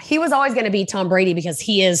 Yeah. He was always going to be Tom Brady because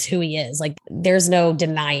he is who he is. Like there's no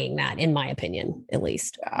denying that in my opinion, at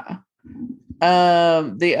least. Yeah.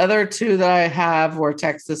 The other two that I have were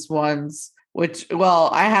Texas ones.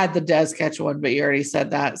 I had the Des Catch one, but you already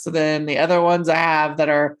said that. So then the other ones I have that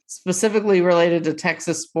are specifically related to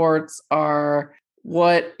Texas sports are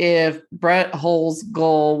what if Brett Hull's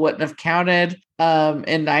goal wouldn't have counted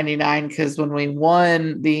in 99? Because when we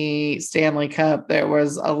won the Stanley Cup, there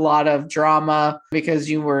was a lot of drama because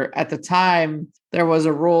you were at the time, there was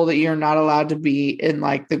a rule that you're not allowed to be in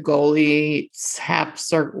like the goalie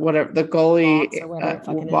taps or whatever, the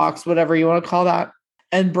goalie box, whatever you want to call that.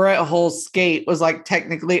 And Brett Hull's skate was like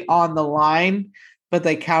technically on the line, but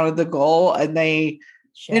they counted the goal. And they,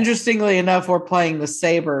 interestingly enough, were playing the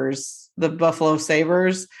Sabres, the Buffalo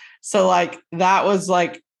Sabres. So like that was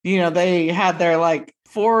like, they had their like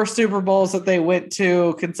 4 Super Bowls that they went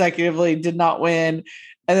to consecutively, did not win.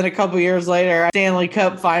 And then a couple years later, Stanley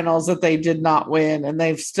Cup finals that they did not win. And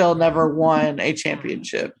they've still never won a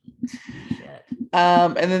championship.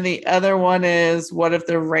 And then the other one is what if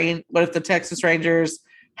the Texas Rangers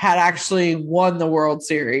had actually won the World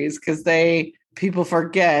Series? Because people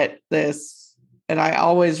forget this, and I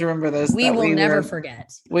always remember this. We will never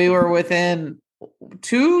forget. We were within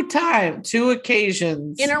 2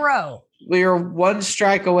 occasions in a row. We were 1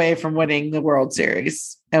 strike away from winning the World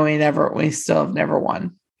Series, and we still have never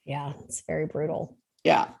won. Yeah, it's very brutal.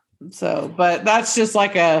 Yeah. So, but that's just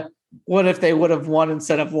like what if they would have won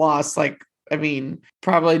instead of lost? Like, I mean,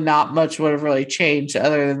 probably not much would have really changed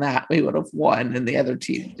other than that we would have won and the other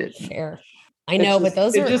team didn't. Fair. I know, but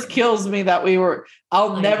it just kills me that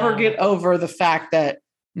I'll never get over the fact that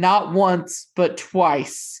not once, but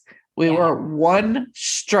twice we were 1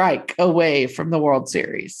 strike away from the World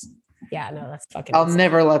Series. Yeah, no, that's fucking I'll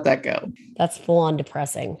never let that go. That's full on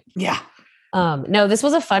depressing. Yeah. No, this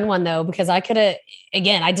was a fun one though, because I I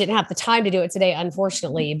didn't have the time to do it today,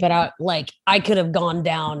 unfortunately, but I could have gone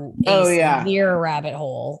down a severe rabbit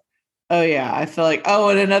hole. Oh yeah. I feel like,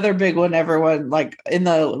 and another big one, everyone like in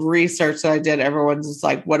the research that I did, everyone's just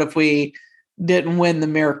like, what if we didn't win the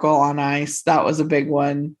Miracle on Ice? That was a big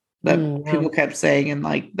one that people kept saying in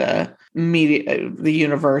like the media, the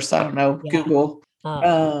universe. I don't know, Google.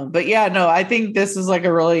 But yeah, no, I think this is like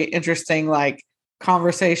a really interesting, like,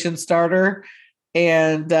 conversation starter.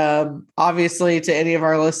 And obviously to any of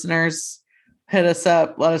our listeners, hit us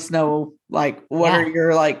up, let us know like what are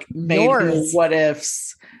your like major what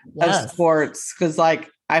ifs of sports, because like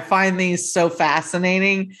I find these so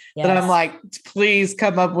fascinating that I'm like, please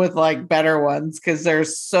come up with like better ones, because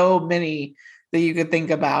there's so many that you could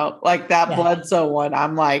think about. Like that Bledsoe one,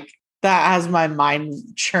 I'm like, that has my mind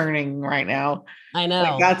churning right now. I know,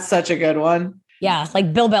 like, that's such a good one. Yeah,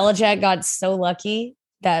 like Bill Belichick got so lucky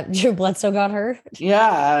that Drew Bledsoe got hurt.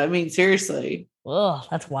 Yeah, I mean, seriously. Oh,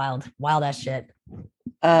 that's wild. Wild ass shit.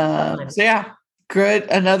 So yeah, good.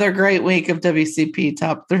 Another great week of WCP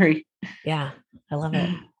top 3. Yeah, I love it.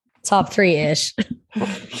 Top 3-ish.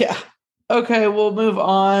 Yeah. Okay, we'll move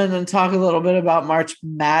on and talk a little bit about March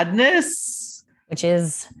Madness. Which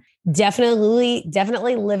is definitely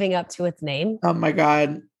living up to its name. Oh my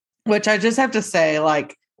God. Which I just have to say,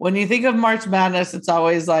 like, when you think of March Madness, it's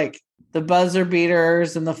always like the buzzer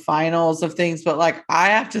beaters and the finals of things. But like, I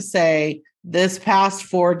have to say, this past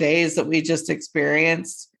 4 days that we just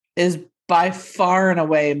experienced is by far and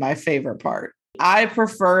away my favorite part. I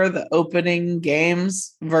prefer the opening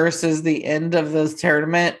games versus the end of this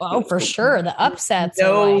tournament. Oh, for sure. The upsets.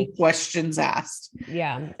 No questions asked.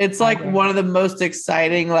 Yeah. It's like one of the most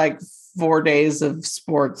exciting, like 4 days of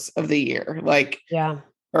sports of the year. Like, yeah.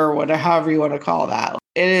 Or whatever, however you want to call that.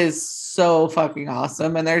 It is so fucking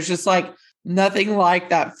awesome. And there's just like nothing like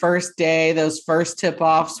that first day, those first tip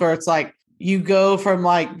offs where it's like, you go from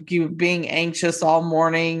like you being anxious all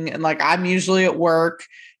morning and like I'm usually at work.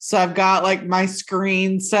 So I've got like my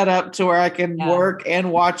screen set up to where I can work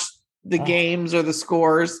and watch the games or the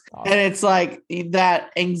scores. And it's like that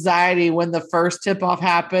anxiety when the first tip off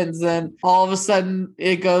happens, then all of a sudden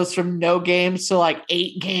it goes from no games to like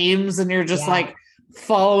 8 games. And you're just like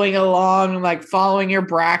following along and like following your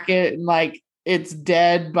bracket and like it's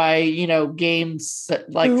dead by, games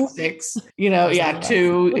like 6,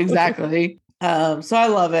 2 exactly. So I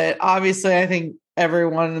love it. Obviously, I think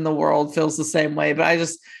everyone in the world feels the same way, but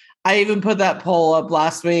I even put that poll up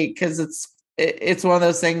last week because it's one of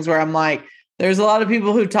those things where I'm like, there's a lot of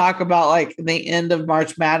people who talk about like the end of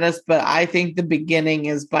March Madness, but I think the beginning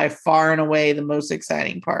is by far and away the most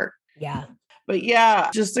exciting part. Yeah. But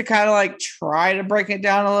yeah, just to kind of like try to break it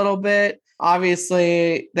down a little bit.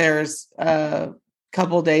 Obviously, there's a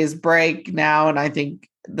couple days break now, and I think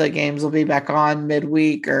the games will be back on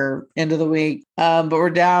midweek or end of the week. But we're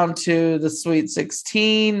down to the Sweet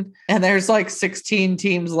 16, and there's like 16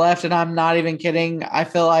 teams left, and I'm not even kidding. I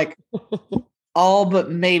feel like all but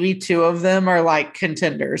maybe 2 of them are like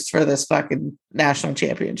contenders for this fucking national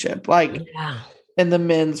championship. Like in the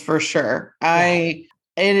men's for sure. It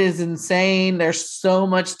is insane. There's so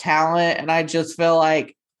much talent, and I just feel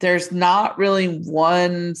like there's not really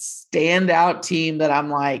one standout team that I'm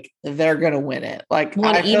like, they're going to win it. Like,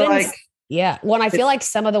 I feel like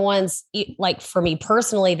some of the ones, like for me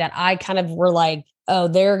personally, that I kind of were like, oh,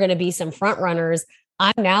 they're going to be some front runners.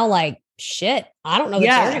 I'm now like, shit, I don't know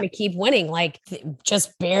that they're going to keep winning, like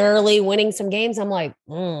just barely winning some games. I'm like,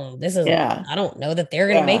 this is, I don't know that they're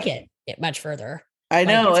going to make it much further. I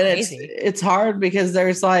know. And it's hard because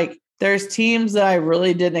there's teams that I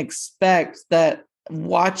really didn't expect that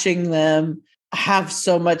watching them have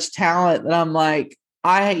so much talent that I'm like,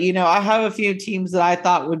 I have a few teams that I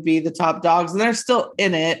thought would be the top dogs and they're still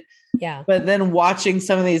in it. Yeah. But then watching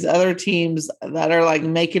some of these other teams that are like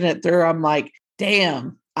making it through, I'm like,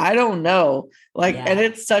 damn, I don't know. Like, and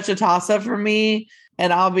it's such a toss up for me.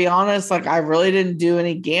 And I'll be honest, like I really didn't do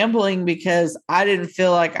any gambling because I didn't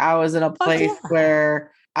feel like I was in a place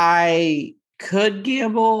where I could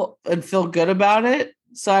gamble and feel good about it.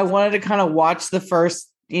 So I wanted to kind of watch the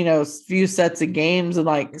first, few sets of games and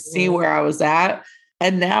like see where I was at.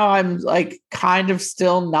 And now I'm like kind of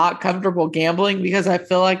still not comfortable gambling because I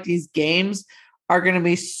feel like these games are going to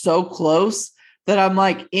be so close that I'm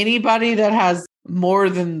like anybody that has more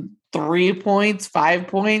than 3 points, 5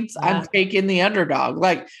 points, I'm taking the underdog.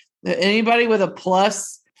 Like anybody with a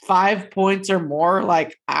plus 5 points or more,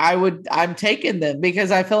 like I'm taking them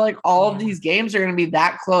because I feel like all of these games are going to be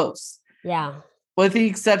that close. Yeah. With the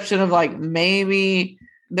exception of like maybe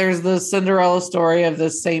there's the Cinderella story of the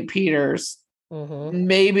St. Peter's. Mm-hmm.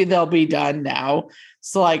 Maybe they'll be done now.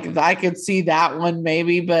 So like I could see that one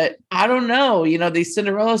maybe, but I don't know. These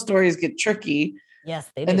Cinderella stories get tricky. Yes,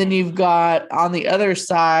 they do. And then you've got on the other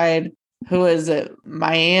side, who is it?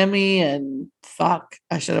 Miami and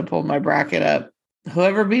I should have pulled my bracket up.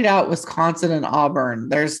 Whoever beat out Wisconsin and Auburn.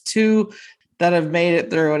 There's 2 that have made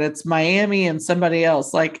it through, and it's Miami and somebody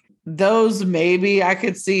else. Like those, maybe I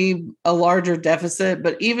could see a larger deficit,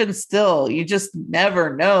 but even still, you just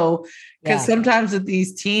never know. Because sometimes with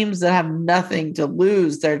these teams that have nothing to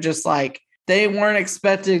lose, they're just like, they weren't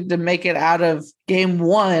expected to make it out of game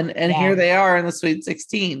 1. And here they are in the Sweet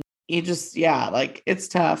 16. You just, like it's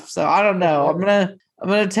tough. So I don't know. I'm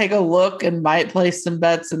going to take a look and might place some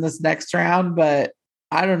bets in this next round, but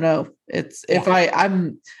I don't know. It's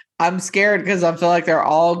I'm scared because I feel like they're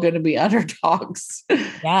all going to be underdogs.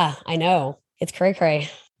 Yeah, I know. It's cray.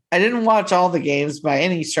 I didn't watch all the games by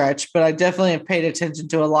any stretch, but I definitely have paid attention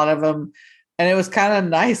to a lot of them. And it was kind of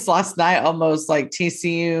nice last night, almost like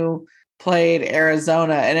TCU played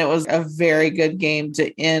Arizona, and it was a very good game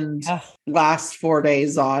to end last 4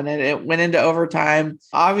 days on, and it went into overtime.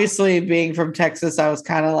 Obviously, being from Texas, I was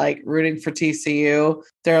kind of like rooting for TCU.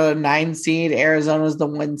 They're the 9 seed, Arizona was the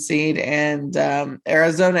 1 seed, and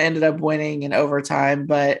Arizona ended up winning in overtime,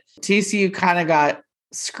 but TCU kind of got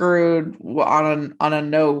screwed on a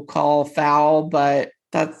no call foul. But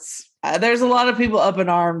that's there's a lot of people up in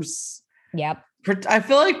arms. Yep. I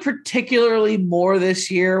feel like particularly more this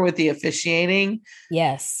year with the officiating.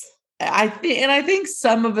 Yes. I think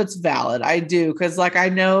some of it's valid. I do, because like I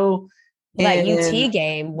know that UT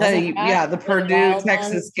game, the Purdue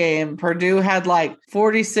Texas game. Purdue had like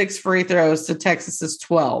 46 free throws to Texas's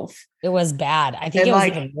 12. It was bad. I think it was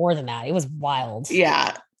even more than that. It was wild.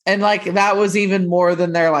 Yeah. And like that was even more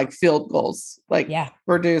than their like field goals, like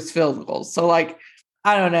Purdue's field goals. So like,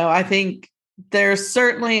 I don't know. I think there's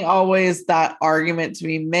certainly always that argument to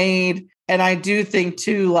be made. And I do think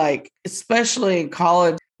too, like, especially in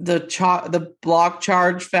college, the block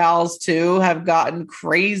charge fouls too have gotten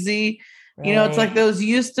crazy. Right. You know, it's like those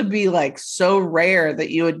used to be like so rare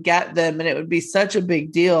that you would get them and it would be such a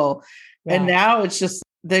big deal. Yeah. And now it's just,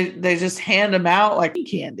 they just hand them out like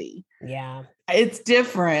candy. Yeah. It's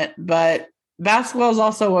different, but basketball is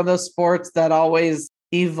also one of those sports that always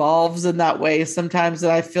evolves in that way. Sometimes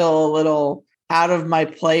that I feel a little out of my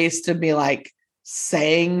place to be like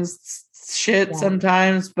saying shit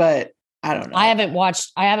sometimes, but I don't know. I haven't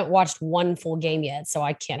watched one full game yet, so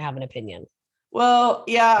I can't have an opinion. Well,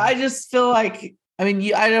 yeah, I just feel like, I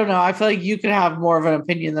mean, I don't know. I feel like you could have more of an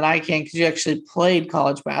opinion than I can because you actually played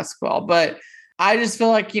college basketball, but I just feel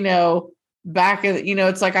like, you know, back at, you know,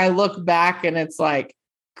 it's like I look back and it's like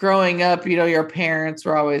growing up, you know, your parents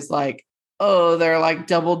were always like, oh, they're like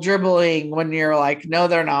double dribbling when you're like, no,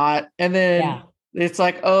 they're not. And then it's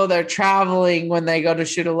like, oh, they're traveling when they go to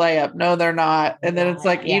shoot a layup. No, they're not. And then it's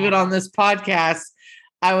like, even on this podcast,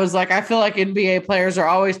 I was like, I feel like NBA players are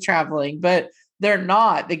always traveling, but they're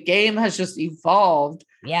not. The game has just evolved.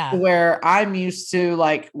 Yeah. Where I'm used to,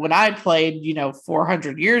 like when I played, you know,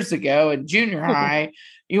 400 years ago in junior high,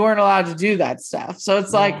 you weren't allowed to do that stuff. So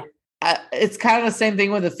it's like, it's kind of the same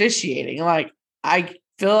thing with officiating. Like, I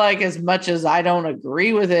feel like as much as I don't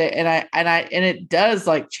agree with it and it does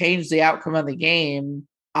like change the outcome of the game,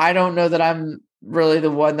 I don't know that I'm really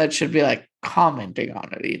the one that should be like commenting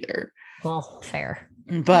on it either. Well, fair.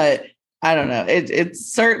 But I don't know.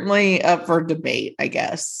 It's certainly up for debate, I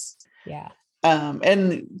guess. Yeah.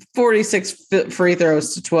 And 46 free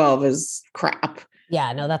throws to 12 is crap.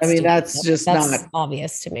 Yeah, no, that's, I mean, that's not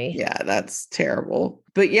obvious to me. Yeah, that's terrible.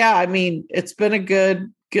 But yeah, I mean, it's been a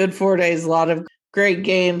good 4 days, a lot of great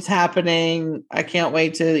games happening. I can't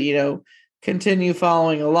wait to, you know, continue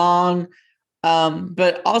following along.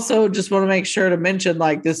 But also just want to make sure to mention,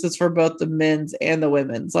 like, this is for both the men's and the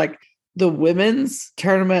women's. Like, the women's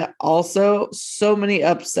tournament also, so many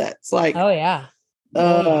upsets. Like, oh yeah.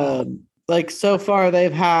 Like so far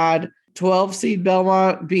they've had 12 seed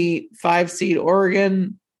Belmont beat 5 seed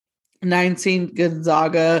Oregon, 9 seed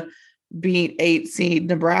Gonzaga beat 8 seed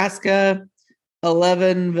Nebraska,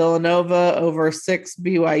 11 Villanova over 6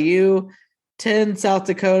 BYU, 10 South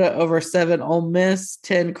Dakota over 7 Ole Miss,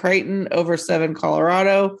 10 Creighton over 7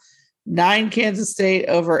 Colorado, 9 Kansas State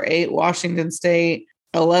over 8 Washington State,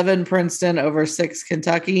 11 Princeton over 6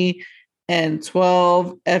 Kentucky, and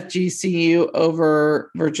 12 FGCU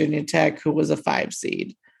over Virginia Tech, who was a 5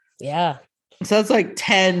 seed. Yeah. So that's like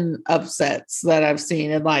 10 upsets that I've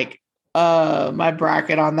seen. And like my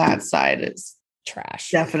bracket on that side is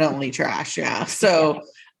trash. Definitely trash. Yeah. So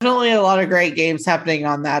definitely a lot of great games happening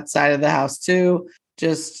on that side of the house too.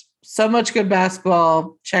 Just so much good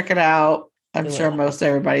basketball. Check it out. I'm sure most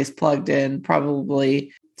everybody's plugged in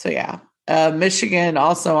probably. So yeah. Michigan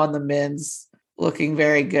also on the men's looking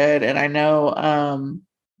very good. And I know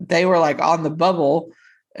they were like on the bubble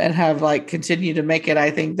and have like continued to make it. I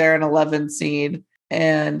think they're an 11 seed.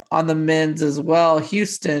 And on the men's as well,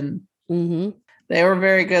 Houston, they were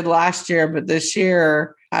very good last year, but this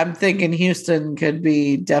year I'm thinking Houston could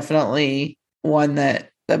be definitely one that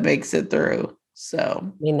makes it through. So,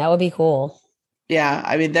 I mean, that would be cool. Yeah.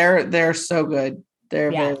 I mean, they're so good.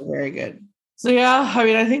 They're very, very good. So yeah, I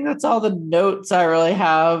mean, I think that's all the notes I really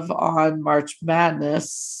have on March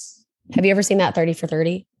Madness. Have you ever seen that 30 for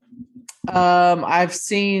 30? I've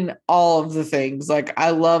seen all of the things. Like,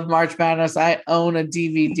 I love March Madness. I own a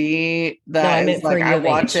DVD that is like I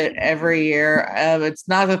watch it every year. It's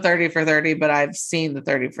not the 30 for 30, but I've seen the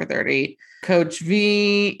 30 for 30. Coach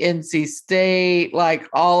V, NC State, like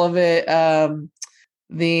all of it. I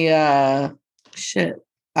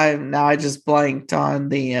just blanked on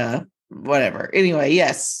the whatever. Anyway,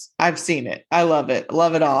 yes, I've seen it. I love it.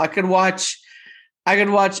 Love it all. I could watch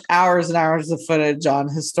hours and hours of footage on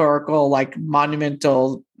historical, like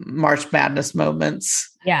monumental March Madness moments.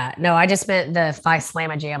 Yeah, no, I just meant the Phi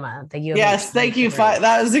Slamma Jamma. The U of Yes, H thank you. Phi.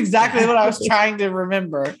 That was exactly what I was trying to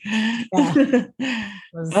remember. Was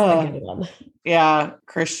a good one. Yeah,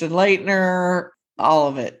 Christian Leitner, all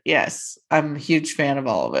of it. Yes, I'm a huge fan of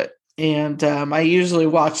all of it. And I usually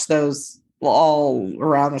watch those all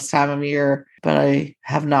around this time of year, but I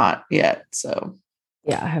have not yet. So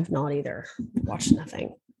yeah, I have not either. Watched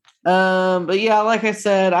nothing. But yeah, like I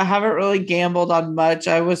said, I haven't really gambled on much.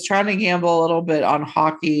 I was trying to gamble a little bit on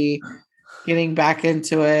hockey, getting back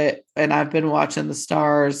into it, and I've been watching the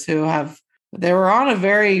Stars, they were on a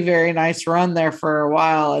very, very nice run there for a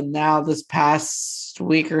while, and now this past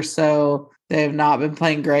week or so, they have not been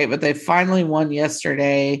playing great, but they finally won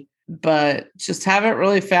yesterday, but just haven't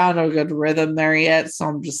really found a good rhythm there yet. So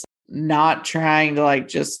I'm just not trying to like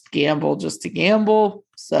just gamble just to gamble.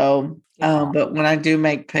 So but when I do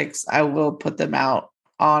make picks, I will put them out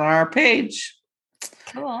on our page.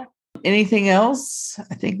 Cool. Anything else?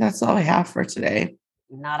 I think that's all I have for today.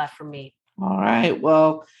 Nada for me. All right.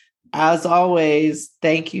 Well, as always,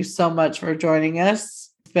 thank you so much for joining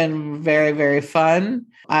us. It's been very, very fun.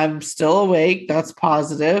 I'm still awake. That's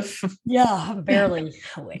positive. Yeah, I'm barely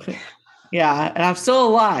awake. Yeah. And I'm still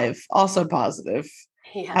alive. Also positive.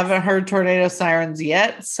 Yes. Haven't heard tornado sirens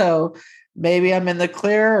yet. So maybe I'm in the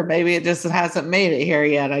clear, or maybe it just hasn't made it here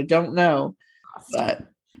yet. I don't know. But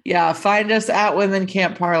yeah, find us at Women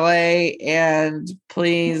Can't Parlay, and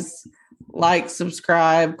please like,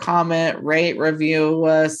 subscribe, comment, rate, review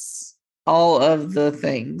us, all of the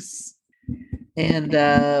things. And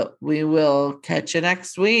we will catch you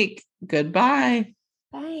next week. Goodbye.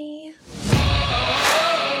 Bye.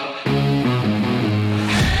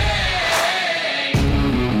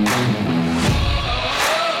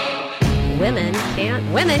 Women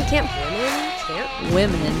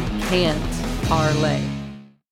can't parlay.